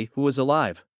anybody who is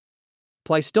alive.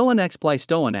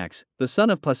 Pleistoanax, the son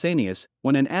of Pausanias,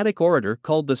 when an Attic orator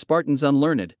called the Spartans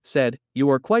unlearned, said, you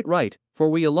are quite right, for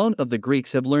we alone of the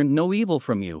Greeks have learned no evil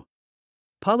from you.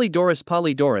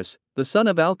 Polydorus, the son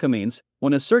of Alcamenes,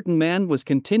 when a certain man was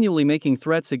continually making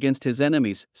threats against his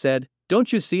enemies, said,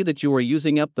 don't you see that you are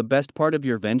using up the best part of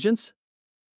your vengeance?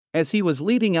 As he was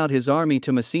leading out his army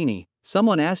to Messene,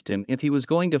 someone asked him if he was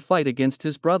going to fight against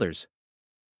his brothers.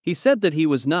 He said that he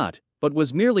was not, but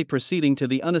was merely proceeding to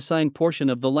the unassigned portion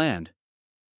of the land.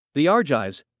 The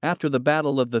Argives, after the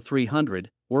battle of the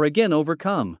 300, were again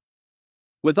overcome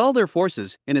with all their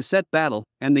forces, in a set battle,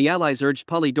 and the allies urged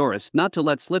Polydorus not to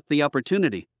let slip the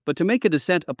opportunity, but to make a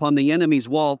descent upon the enemy's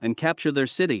wall and capture their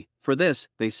city, for this,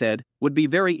 they said, would be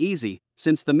very easy,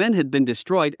 since the men had been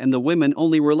destroyed and the women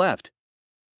only were left.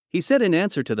 He said in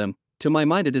answer to them, to my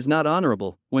mind it is not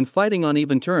honorable, when fighting on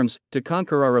even terms, to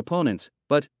conquer our opponents,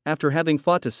 but, after having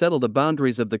fought to settle the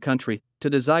boundaries of the country, to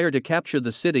desire to capture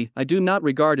the city I do not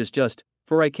regard as just,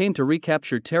 for I came to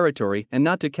recapture territory and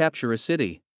not to capture a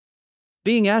city.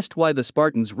 Being asked why the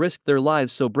Spartans risked their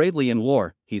lives so bravely in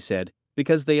war, he said,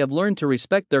 because they have learned to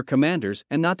respect their commanders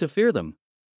and not to fear them.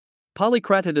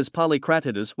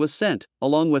 Polycratidas was sent,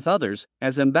 along with others,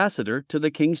 as ambassador to the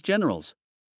king's generals.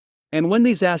 And when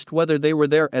these asked whether they were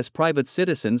there as private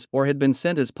citizens or had been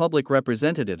sent as public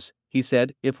representatives, he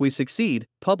said, if we succeed,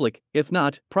 public, if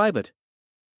not, private.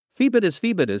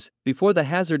 Phoebidas, before the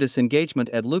hazardous engagement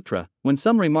at Leuctra, when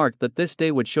some remarked that this day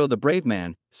would show the brave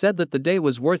man, said that the day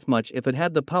was worth much if it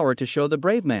had the power to show the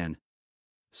brave man.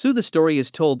 The story is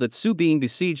told that Su, being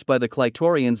besieged by the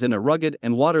Clitorians in a rugged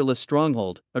and waterless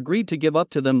stronghold, agreed to give up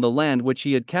to them the land which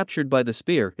he had captured by the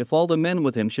spear if all the men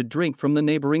with him should drink from the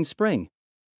neighboring spring.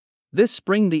 This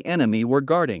spring the enemy were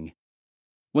guarding.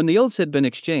 When the oaths had been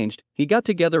exchanged, he got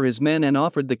together his men and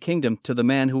offered the kingdom to the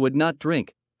man who would not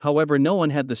drink. However, no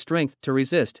one had the strength to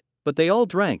resist, but they all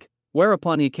drank,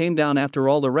 whereupon he came down after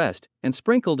all the rest, and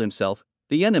sprinkled himself,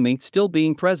 the enemy still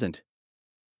being present,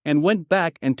 and went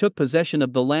back and took possession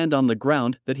of the land on the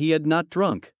ground that he had not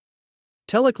drunk.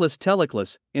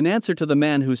 Teleclus, in answer to the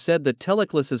man who said that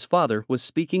Teleclus's father was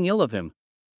speaking ill of him,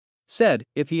 said,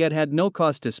 if he had had no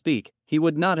cause to speak, he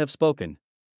would not have spoken.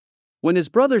 When his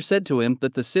brother said to him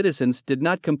that the citizens did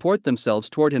not comport themselves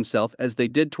toward himself as they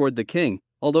did toward the king,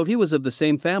 although he was of the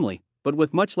same family, but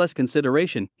with much less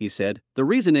consideration, he said, the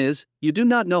reason is, you do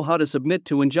not know how to submit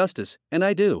to injustice, and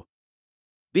I do.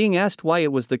 Being asked why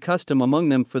it was the custom among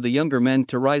them for the younger men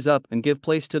to rise up and give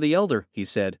place to the elder, he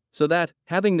said, so that,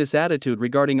 having this attitude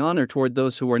regarding honor toward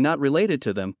those who are not related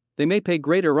to them, they may pay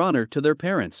greater honor to their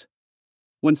parents.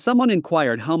 When someone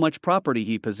inquired how much property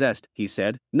he possessed, he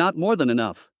said, not more than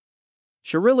enough.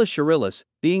 Charillus,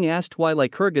 being asked why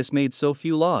Lycurgus made so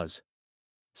few laws,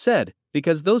 said,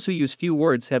 because those who use few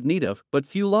words have need of but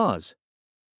few laws.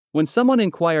 When someone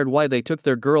inquired why they took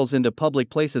their girls into public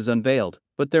places unveiled,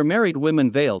 but their married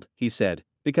women veiled, he said,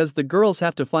 because the girls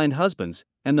have to find husbands,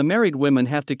 and the married women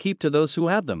have to keep to those who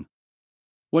have them.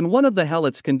 When one of the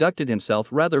Helots conducted himself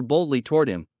rather boldly toward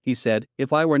him, he said,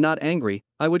 if I were not angry,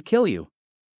 I would kill you.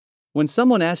 When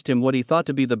someone asked him what he thought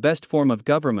to be the best form of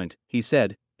government, he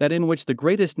said, that in which the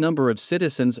greatest number of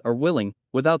citizens are willing,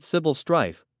 without civil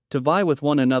strife, to vie with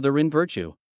one another in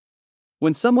virtue.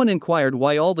 When someone inquired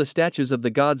why all the statues of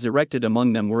the gods erected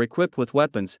among them were equipped with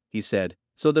weapons, he said,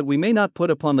 so that we may not put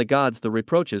upon the gods the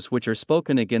reproaches which are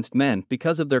spoken against men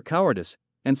because of their cowardice,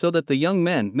 and so that the young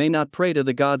men may not pray to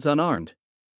the gods unarmed.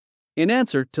 In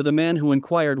answer to the man who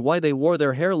inquired why they wore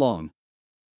their hair long,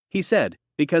 he said,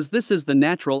 because this is the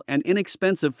natural and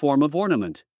inexpensive form of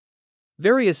ornament.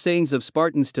 Various sayings of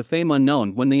Spartans to fame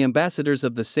unknown. When the ambassadors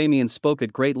of the Samians spoke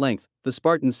at great length, the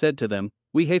Spartans said to them,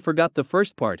 we hae forgot the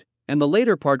first part, and the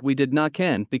later part we did not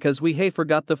ken because we hae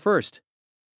forgot the first.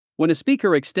 When a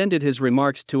speaker extended his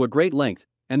remarks to a great length,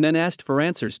 and then asked for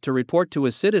answers to report to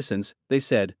his citizens, they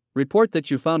said, report that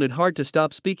you found it hard to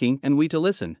stop speaking and we to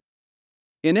listen.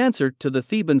 In answer to the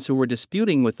Thebans who were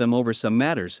disputing with them over some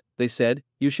matters, they said,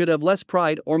 you should have less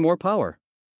pride or more power.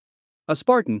 A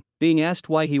Spartan, being asked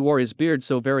why he wore his beard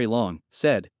so very long,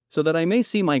 said, so that I may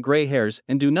see my gray hairs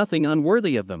and do nothing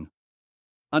unworthy of them.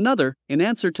 Another, in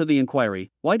answer to the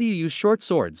inquiry, why do you use short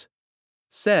swords?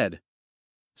 Said,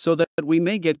 so that we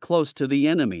may get close to the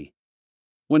enemy.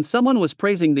 When someone was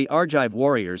praising the Argive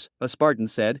warriors, a Spartan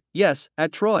said, yes,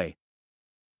 at Troy.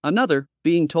 Another,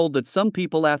 being told that some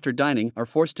people after dining are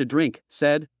forced to drink,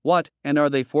 said, what, and are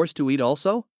they forced to eat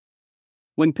also?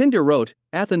 When Pindar wrote,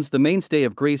 Athens the mainstay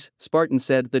of Greece, Spartan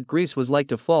said that Greece was like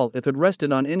to fall if it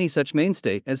rested on any such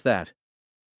mainstay as that.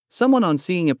 Someone on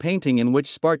seeing a painting in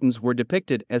which Spartans were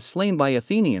depicted as slain by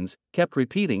Athenians, kept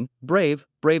repeating, brave,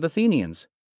 brave Athenians.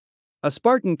 A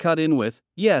Spartan cut in with,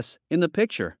 yes, in the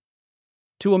picture.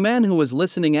 To a man who was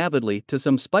listening avidly to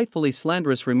some spitefully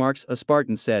slanderous remarks, a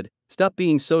Spartan said, stop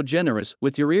being so generous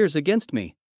with your ears against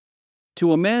me.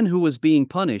 To a man who was being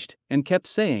punished, and kept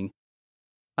saying,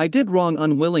 I did wrong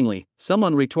unwillingly,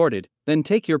 someone retorted, then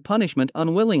take your punishment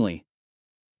unwillingly.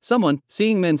 Someone,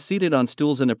 seeing men seated on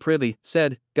stools in a privy,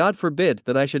 said, God forbid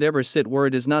that I should ever sit where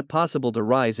it is not possible to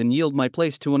rise and yield my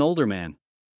place to an older man.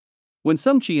 When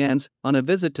some Chians, on a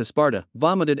visit to Sparta,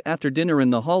 vomited after dinner in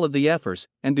the hall of the Ephors,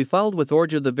 and befouled with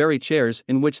ordure the very chairs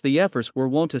in which the Ephors were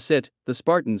wont to sit, the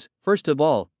Spartans, first of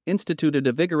all, instituted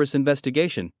a vigorous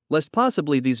investigation, lest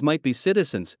possibly these might be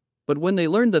citizens, but when they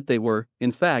learned that they were,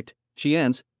 in fact,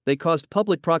 Chians, they caused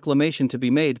public proclamation to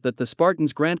be made that the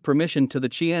Spartans grant permission to the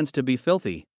Chians to be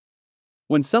filthy.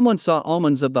 When someone saw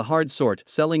almonds of the hard sort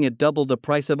selling at double the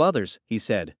price of others, he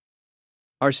said,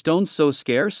 are stones so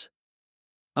scarce?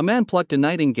 A man plucked a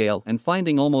nightingale and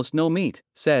finding almost no meat,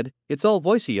 said, it's all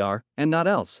voiciar, and not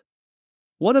else.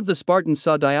 One of the Spartans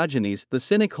saw Diogenes the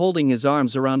Cynic holding his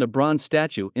arms around a bronze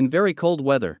statue in very cold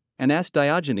weather, and asked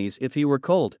Diogenes if he were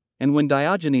cold, and when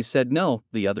Diogenes said no,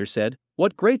 the other said,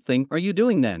 what great thing are you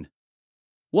doing then?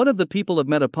 One of the people of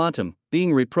Metapontum,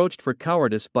 being reproached for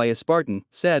cowardice by a Spartan,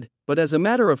 said, but as a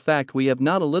matter of fact we have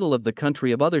not a little of the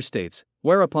country of other states,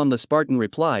 whereupon the Spartan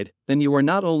replied, then you are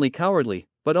not only cowardly,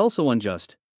 but also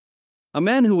unjust. A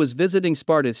man who was visiting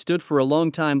Sparta stood for a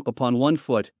long time upon one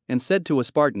foot, and said to a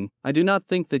Spartan, I do not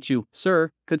think that you,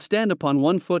 sir, could stand upon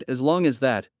one foot as long as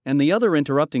that, and the other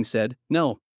interrupting said,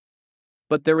 no.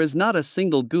 But there is not a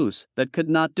single goose that could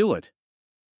not do it.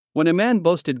 When a man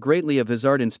boasted greatly of his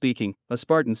art in speaking, a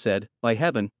Spartan said, by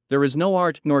heaven, there is no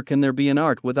art nor can there be an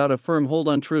art without a firm hold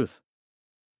on truth.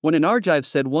 When an Argive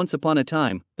said once upon a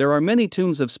time, there are many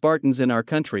tombs of Spartans in our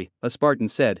country, a Spartan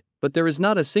said, but there is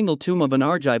not a single tomb of an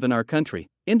Argive in our country,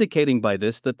 indicating by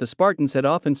this that the Spartans had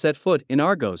often set foot in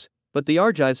Argos, but the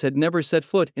Argives had never set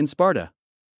foot in Sparta.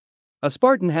 A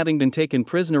Spartan having been taken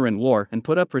prisoner in war and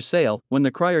put up for sale, when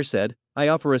the crier said, "I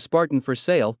offer a Spartan for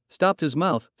sale," stopped his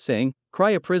mouth, saying,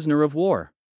 "Cry a prisoner of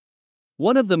war."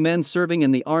 One of the men serving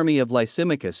in the army of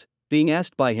Lysimachus, being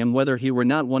asked by him whether he were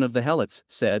not one of the Helots,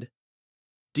 said,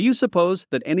 "Do you suppose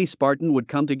that any Spartan would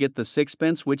come to get the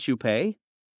sixpence which you pay?"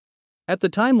 At the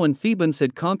time when Thebans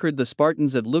had conquered the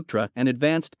Spartans at Leuctra and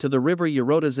advanced to the river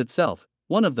Eurotas itself,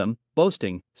 one of them,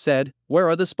 boasting, said, "Where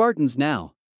are the Spartans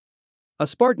now?" A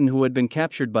Spartan who had been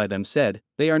captured by them said,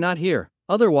 "They are not here,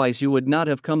 otherwise you would not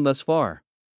have come thus far."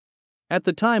 At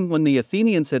the time when the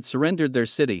Athenians had surrendered their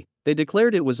city, they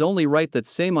declared it was only right that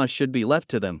Samos should be left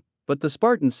to them, but the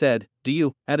Spartans said, "Do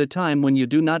you, at a time when you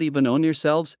do not even own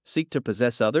yourselves, seek to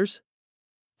possess others?"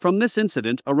 From this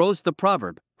incident arose the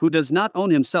proverb, "Who does not own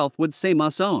himself would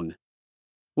Samos own."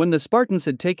 When the Spartans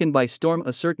had taken by storm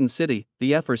a certain city,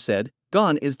 the Ephor said,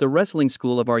 "Gone is the wrestling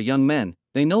school of our young men,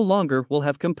 they no longer will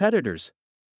have competitors."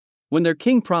 When their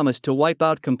king promised to wipe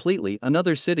out completely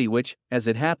another city which, as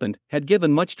it happened, had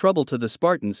given much trouble to the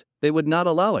Spartans, they would not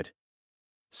allow it,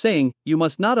 saying, "You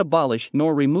must not abolish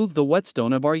nor remove the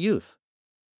whetstone of our youth."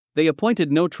 They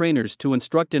appointed no trainers to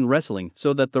instruct in wrestling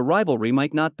so that the rivalry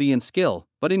might not be in skill,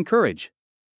 but in courage.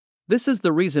 This is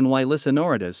the reason why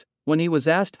Lysinorides, when he was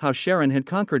asked how Charon had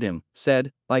conquered him,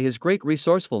 said, "By his great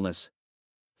resourcefulness."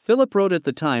 Philip wrote at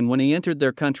the time when he entered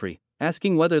their country,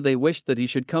 asking whether they wished that he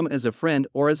should come as a friend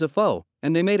or as a foe,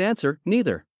 and they made answer,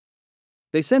 "Neither."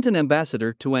 They sent an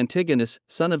ambassador to Antigonus,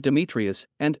 son of Demetrius,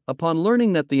 and, upon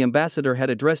learning that the ambassador had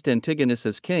addressed Antigonus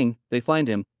as king, they fined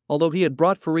him, although he had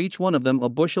brought for each one of them a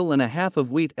bushel and a half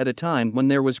of wheat at a time when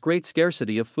there was great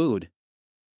scarcity of food.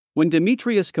 When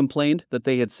Demetrius complained that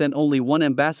they had sent only one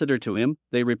ambassador to him,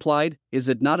 they replied, "Is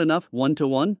it not enough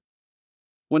 1-to-1?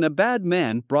 When a bad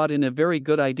man brought in a very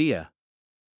good idea,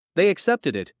 they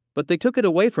accepted it, but they took it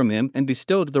away from him and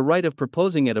bestowed the right of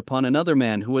proposing it upon another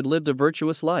man who had lived a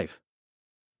virtuous life."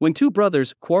 When two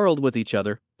brothers quarreled with each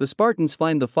other, the Spartans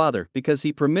fined the father because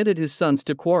he permitted his sons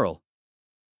to quarrel.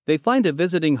 They fined a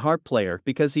visiting harp player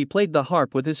because he played the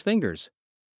harp with his fingers.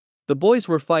 The boys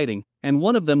were fighting, and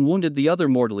one of them wounded the other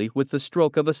mortally with the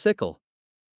stroke of a sickle.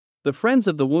 The friends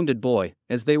of the wounded boy,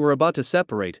 as they were about to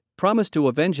separate, promised to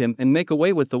avenge him and make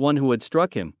away with the one who had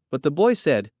struck him, but the boy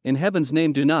said, "In heaven's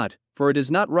name do not, for it is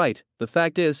not right. The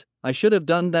fact is, I should have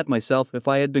done that myself if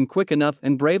I had been quick enough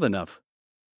and brave enough."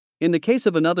 In the case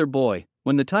of another boy,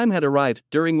 when the time had arrived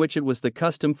during which it was the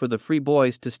custom for the free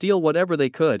boys to steal whatever they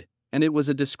could, and it was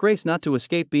a disgrace not to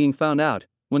escape being found out,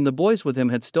 when the boys with him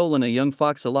had stolen a young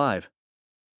fox alive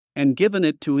and given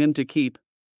it to him to keep,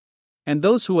 and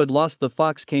those who had lost the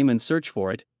fox came in search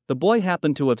for it, the boy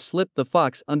happened to have slipped the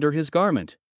fox under his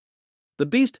garment. The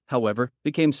beast, however,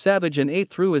 became savage and ate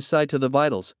through his side to the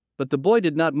vitals, but the boy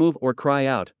did not move or cry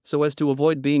out, so as to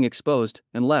avoid being exposed,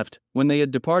 and left. When they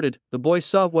had departed, the boy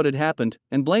saw what had happened,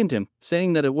 and blamed him,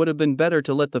 saying that it would have been better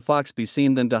to let the fox be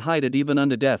seen than to hide it even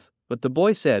unto death. But the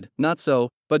boy said, "Not so,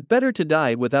 but better to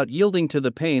die without yielding to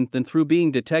the pain than through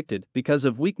being detected because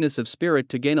of weakness of spirit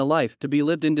to gain a life to be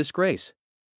lived in disgrace."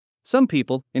 Some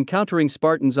people, encountering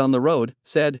Spartans on the road,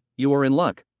 said, "You are in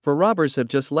luck, for robbers have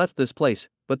just left this place,"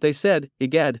 but they said,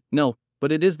 "Egad, no,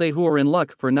 but it is they who are in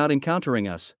luck for not encountering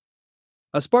us."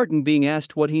 A Spartan being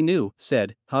asked what he knew,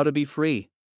 said, "How to be free."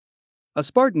 A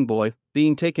Spartan boy,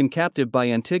 being taken captive by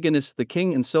Antigonus the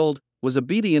king and sold, was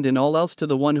obedient in all else to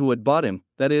the one who had bought him,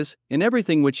 that is, in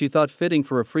everything which he thought fitting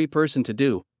for a free person to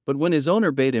do, but when his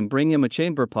owner bade him bring him a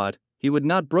chamber pot, he would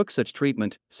not brook such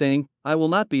treatment, saying, "I will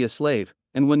not be a slave,"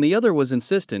 and when the other was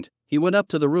insistent, he went up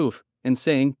to the roof, and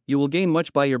saying, "You will gain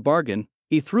much by your bargain,"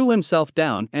 he threw himself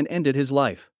down and ended his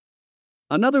life.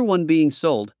 Another one being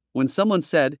sold, when someone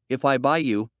said, "If I buy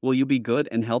you, will you be good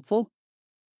and helpful?"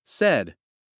 said,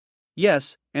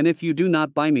 "Yes, and if you do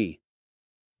not buy me."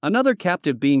 Another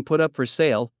captive being put up for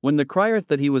sale, when the crier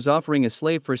that he was offering a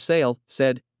slave for sale,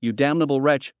 said, "You damnable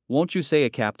wretch, won't you say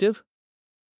a captive?"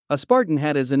 A Spartan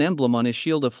had as an emblem on his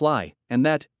shield a fly, and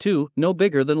that, too, no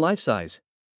bigger than life-size.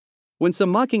 When some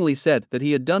mockingly said that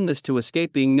he had done this to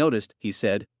escape being noticed, he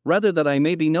said, "Rather that I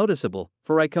may be noticeable,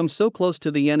 for I come so close to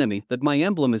the enemy that my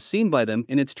emblem is seen by them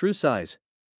in its true size."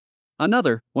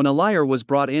 Another, when a liar was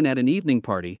brought in at an evening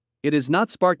party, "It is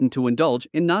not Spartan to indulge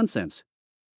in nonsense."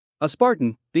 A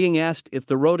Spartan, being asked if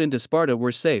the road into Sparta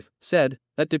were safe, said,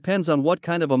 "That depends on what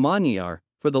kind of a man ye are,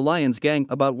 for the lions gang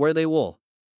about where they will,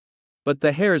 but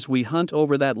the hares we hunt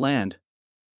over that land."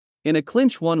 In a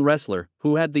clinch one wrestler,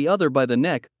 who had the other by the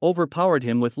neck, overpowered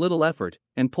him with little effort,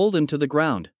 and pulled him to the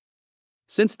ground.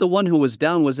 Since the one who was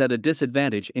down was at a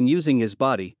disadvantage in using his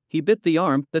body, he bit the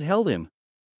arm that held him.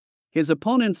 His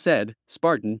opponent said,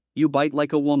 "Spartan, you bite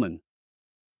like a woman."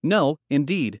 "No,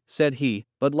 indeed," said he,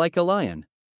 "but like a lion."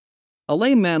 A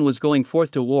lame man was going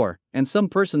forth to war, and some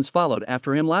persons followed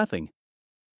after him laughing.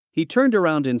 He turned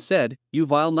around and said, "You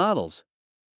vile noddles!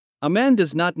 A man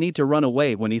does not need to run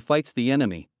away when he fights the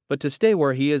enemy, but to stay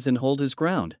where he is and hold his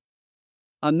ground."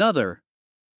 Another,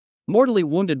 mortally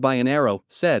wounded by an arrow,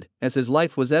 said, as his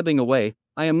life was ebbing away,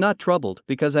 "I am not troubled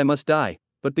because I must die,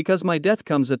 but because my death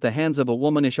comes at the hands of a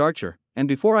womanish archer, and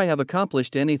before I have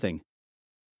accomplished anything."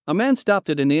 A man stopped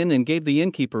at an inn and gave the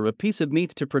innkeeper a piece of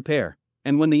meat to prepare,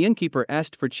 and when the innkeeper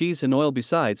asked for cheese and oil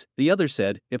besides, the other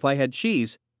said, "If I had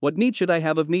cheese, what need should I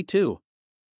have of meat too?"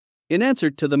 In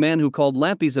answer to the man who called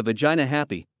Lampes a vagina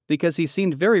happy, because he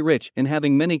seemed very rich in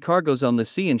having many cargoes on the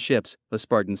sea and ships, a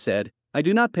Spartan said, "I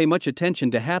do not pay much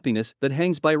attention to happiness that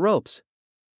hangs by ropes."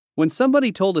 When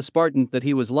somebody told a Spartan that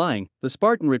he was lying, the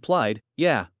Spartan replied,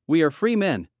 "Yeah, we are free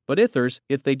men, but ithers,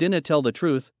 if they dinna tell the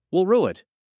truth, will rue it."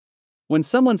 When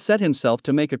someone set himself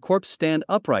to make a corpse stand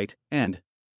upright, and,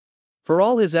 for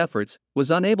all his efforts,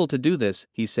 was unable to do this,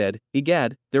 he said,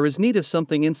 "Egad, there is need of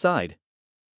something inside."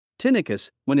 Tinicus,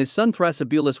 when his son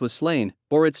Thrasybulus was slain,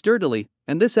 bore it sturdily,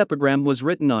 and this epigram was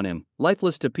written on him: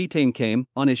 "Lifeless to Pitane came,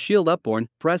 on his shield upborne,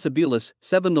 Thrasybulus,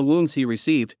 7 the wounds he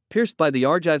received, pierced by the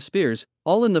Argive spears,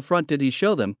 all in the front did he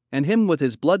show them, and him with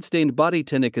his blood-stained body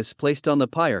Tinicus placed on the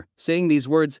pyre, saying these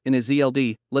words in his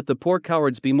ELD, let the poor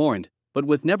cowards be mourned, but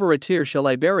with never a tear shall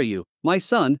I bury you, my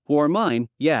son, who are mine,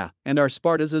 yeah, and are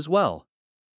Sparta's as well."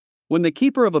 When the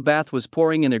keeper of a bath was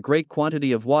pouring in a great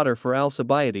quantity of water for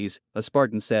Alcibiades, a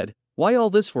Spartan said, "Why all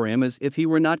this for him as if he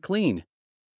were not clean?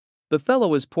 The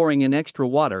fellow is pouring in extra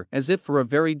water as if for a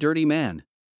very dirty man."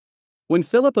 When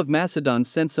Philip of Macedon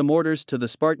sent some orders to the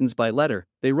Spartans by letter,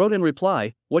 they wrote in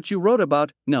reply, "What you wrote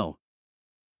about, no."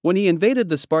 When he invaded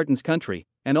the Spartans' country,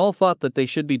 and all thought that they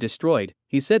should be destroyed,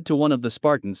 he said to one of the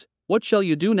Spartans, "What shall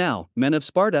you do now, men of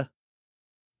Sparta?"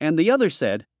 And the other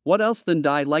said, "What else than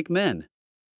die like men?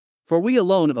 For we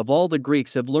alone of all the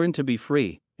Greeks have learned to be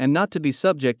free, and not to be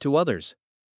subject to others."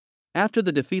 After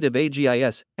the defeat of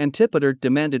Agis, Antipater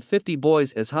demanded 50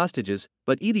 boys as hostages,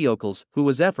 but Eteocles, who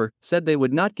was Ephor, said they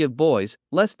would not give boys,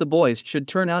 lest the boys should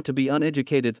turn out to be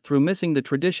uneducated through missing the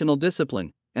traditional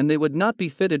discipline, and they would not be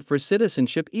fitted for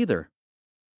citizenship either.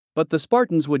 But the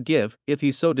Spartans would give, if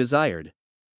he so desired,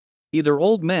 either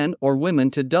old men or women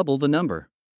to double the number.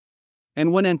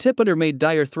 And when Antipater made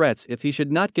dire threats if he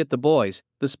should not get the boys,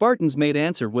 the Spartans made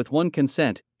answer with one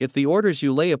consent, "If the orders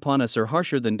you lay upon us are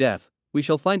harsher than death, we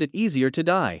shall find it easier to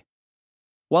die."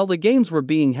 While the games were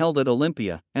being held at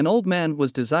Olympia, an old man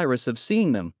was desirous of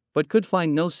seeing them, but could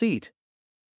find no seat.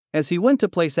 As he went to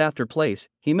place after place,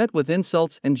 he met with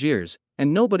insults and jeers,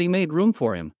 and nobody made room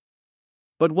for him.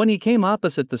 But when he came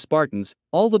opposite the Spartans,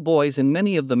 all the boys and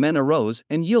many of the men arose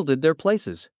and yielded their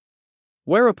places.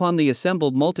 Whereupon the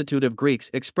assembled multitude of Greeks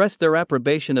expressed their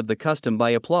approbation of the custom by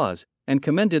applause, and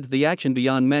commended the action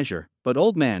beyond measure, but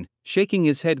old man, shaking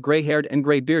his head gray-haired and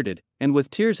gray-bearded, and with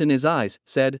tears in his eyes,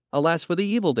 said, "Alas for the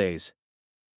evil days!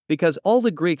 Because all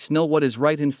the Greeks know what is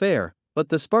right and fair, but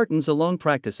the Spartans alone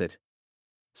practice it."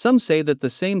 Some say that the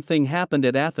same thing happened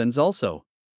at Athens also.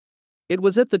 It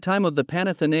was at the time of the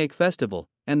Panathenaic festival,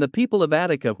 and the people of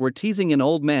Attica were teasing an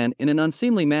old man in an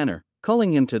unseemly manner,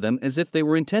 calling him to them as if they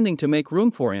were intending to make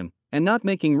room for him, and not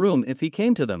making room if he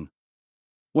came to them.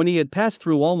 When he had passed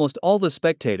through almost all the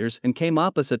spectators and came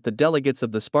opposite the delegates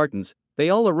of the Spartans, they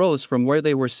all arose from where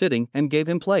they were sitting and gave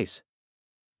him place.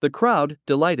 The crowd,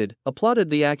 delighted, applauded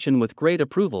the action with great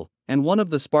approval, and one of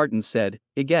the Spartans said,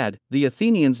 "Egad, the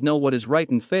Athenians know what is right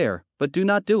and fair, but do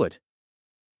not do it."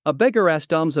 A beggar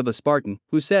asked alms of a Spartan,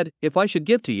 who said, "If I should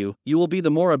give to you, you will be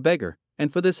the more a beggar,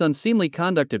 and for this unseemly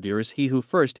conduct of yours he who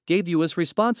first gave you is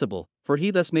responsible, for he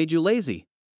thus made you lazy."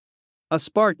 A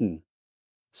Spartan,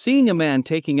 seeing a man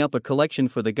taking up a collection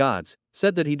for the gods,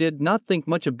 said that he did not think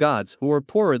much of gods who were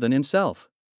poorer than himself.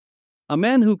 A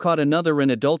man who caught another in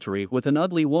adultery with an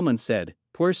ugly woman said,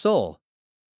 "Poor soul!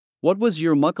 What was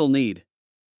your muckle need?"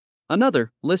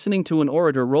 Another, listening to an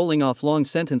orator rolling off long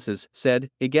sentences, said,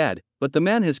 "Egad, but the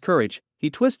man has courage, he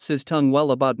twists his tongue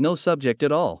well about no subject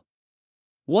at all."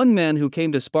 One man who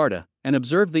came to Sparta, and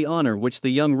observed the honor which the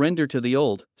young render to the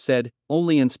old, said,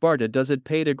 "Only in Sparta does it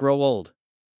pay to grow old."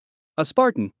 A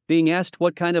Spartan, being asked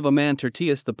what kind of a man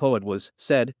Tertius the poet was,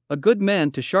 said, "A good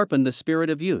man to sharpen the spirit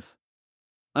of youth."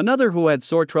 Another who had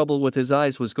sore trouble with his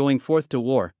eyes was going forth to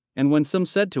war, and when some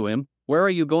said to him, "Where are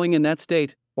you going in that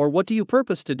state, or what do you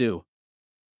purpose to do?"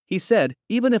 he said,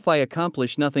 "Even if I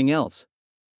accomplish nothing else,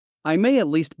 I may at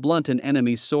least blunt an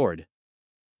enemy's sword."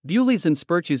 Bules and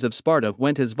Sperches of Sparta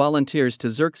went as volunteers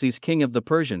to Xerxes king of the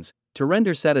Persians, to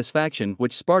render satisfaction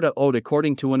which Sparta owed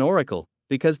according to an oracle,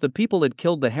 because the people had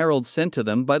killed the heralds sent to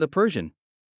them by the Persian.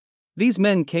 These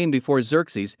men came before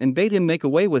Xerxes and bade him make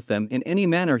away with them in any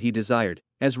manner he desired,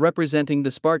 as representing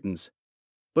the Spartans.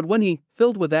 But when he,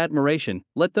 filled with admiration,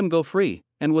 let them go free,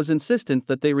 and was insistent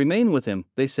that they remain with him,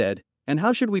 they said, "And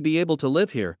how should we be able to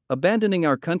live here, abandoning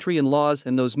our country and laws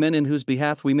and those men in whose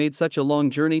behalf we made such a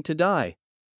long journey to die?"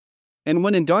 And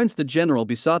when Indarnes the general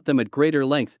besought them at greater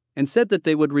length, and said that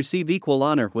they would receive equal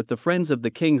honor with the friends of the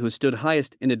king who stood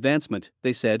highest in advancement,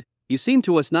 they said, "You seem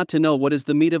to us not to know what is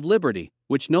the meed of liberty,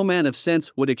 which no man of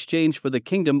sense would exchange for the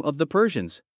kingdom of the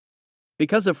Persians."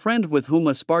 Because a friend with whom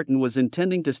a Spartan was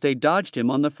intending to stay dodged him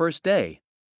on the first day.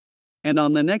 And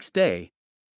on the next day,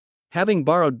 having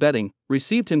borrowed bedding,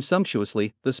 received him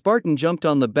sumptuously, the Spartan jumped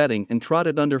on the bedding and trod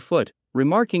it under foot,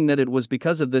 remarking that it was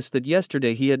because of this that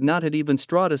yesterday he had not had even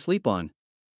straw to sleep on.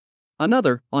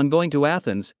 Another, on going to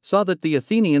Athens, saw that the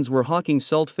Athenians were hawking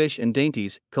salt fish and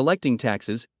dainties, collecting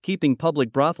taxes, keeping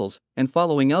public brothels, and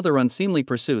following other unseemly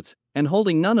pursuits, and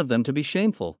holding none of them to be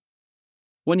shameful.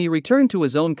 When he returned to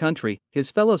his own country,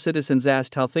 his fellow citizens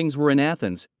asked how things were in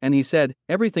Athens, and he said,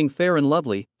 "Everything fair and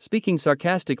lovely," speaking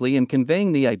sarcastically and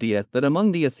conveying the idea that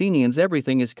among the Athenians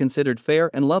everything is considered fair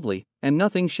and lovely, and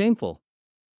nothing shameful.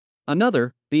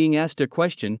 Another, being asked a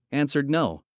question, answered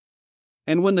no.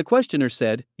 And when the questioner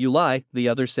said, "You lie," the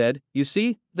other said, "You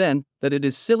see, then, that it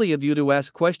is silly of you to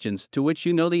ask questions to which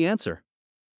you know the answer."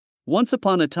 Once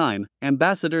upon a time,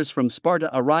 ambassadors from Sparta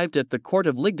arrived at the court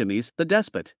of Lygdames, the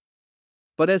despot.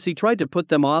 But as he tried to put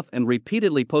them off and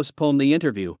repeatedly postponed the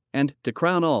interview, and, to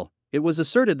crown all, it was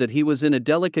asserted that he was in a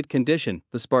delicate condition,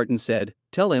 the Spartan said,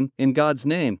 "Tell him, in God's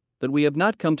name, that we have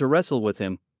not come to wrestle with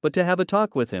him, but to have a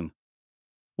talk with him."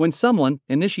 When someone,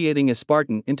 initiating a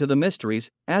Spartan into the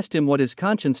mysteries, asked him what his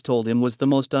conscience told him was the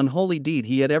most unholy deed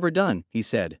he had ever done, he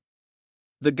said,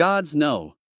 "The gods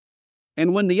know."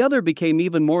 And when the other became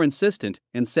even more insistent,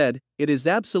 and said, "It is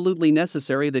absolutely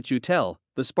necessary that you tell,"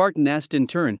 the Spartan asked in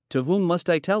turn, "To whom must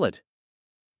I tell it?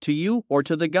 To you or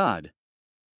to the god?"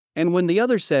 And when the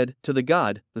other said, "To the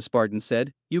god," the Spartan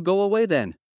said, "You go away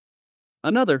then."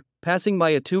 Another, passing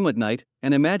by a tomb at night,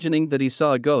 and imagining that he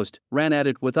saw a ghost, ran at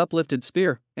it with uplifted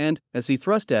spear, and, as he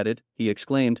thrust at it, he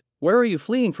exclaimed, "Where are you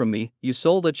fleeing from me, you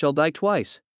soul that shall die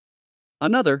twice?"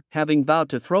 Another, having vowed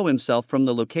to throw himself from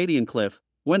the Leucadian cliff,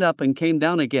 went up and came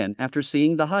down again after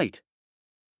seeing the height.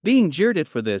 Being jeered at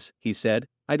for this, he said,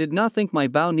 "I did not think my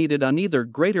vow needed on either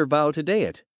greater vow to day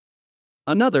it."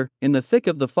 Another, in the thick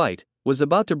of the fight, was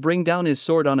about to bring down his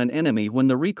sword on an enemy when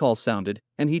the recall sounded,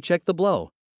 and he checked the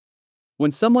blow.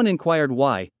 When someone inquired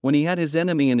why, when he had his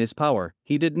enemy in his power,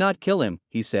 he did not kill him,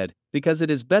 he said, "Because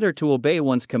it is better to obey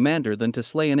one's commander than to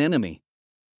slay an enemy."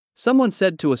 Someone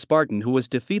said to a Spartan who was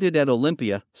defeated at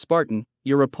Olympia, "Spartan,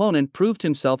 your opponent proved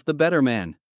himself the better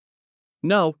man."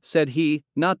 "No," said he,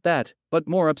 "not that, but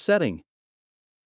more upsetting."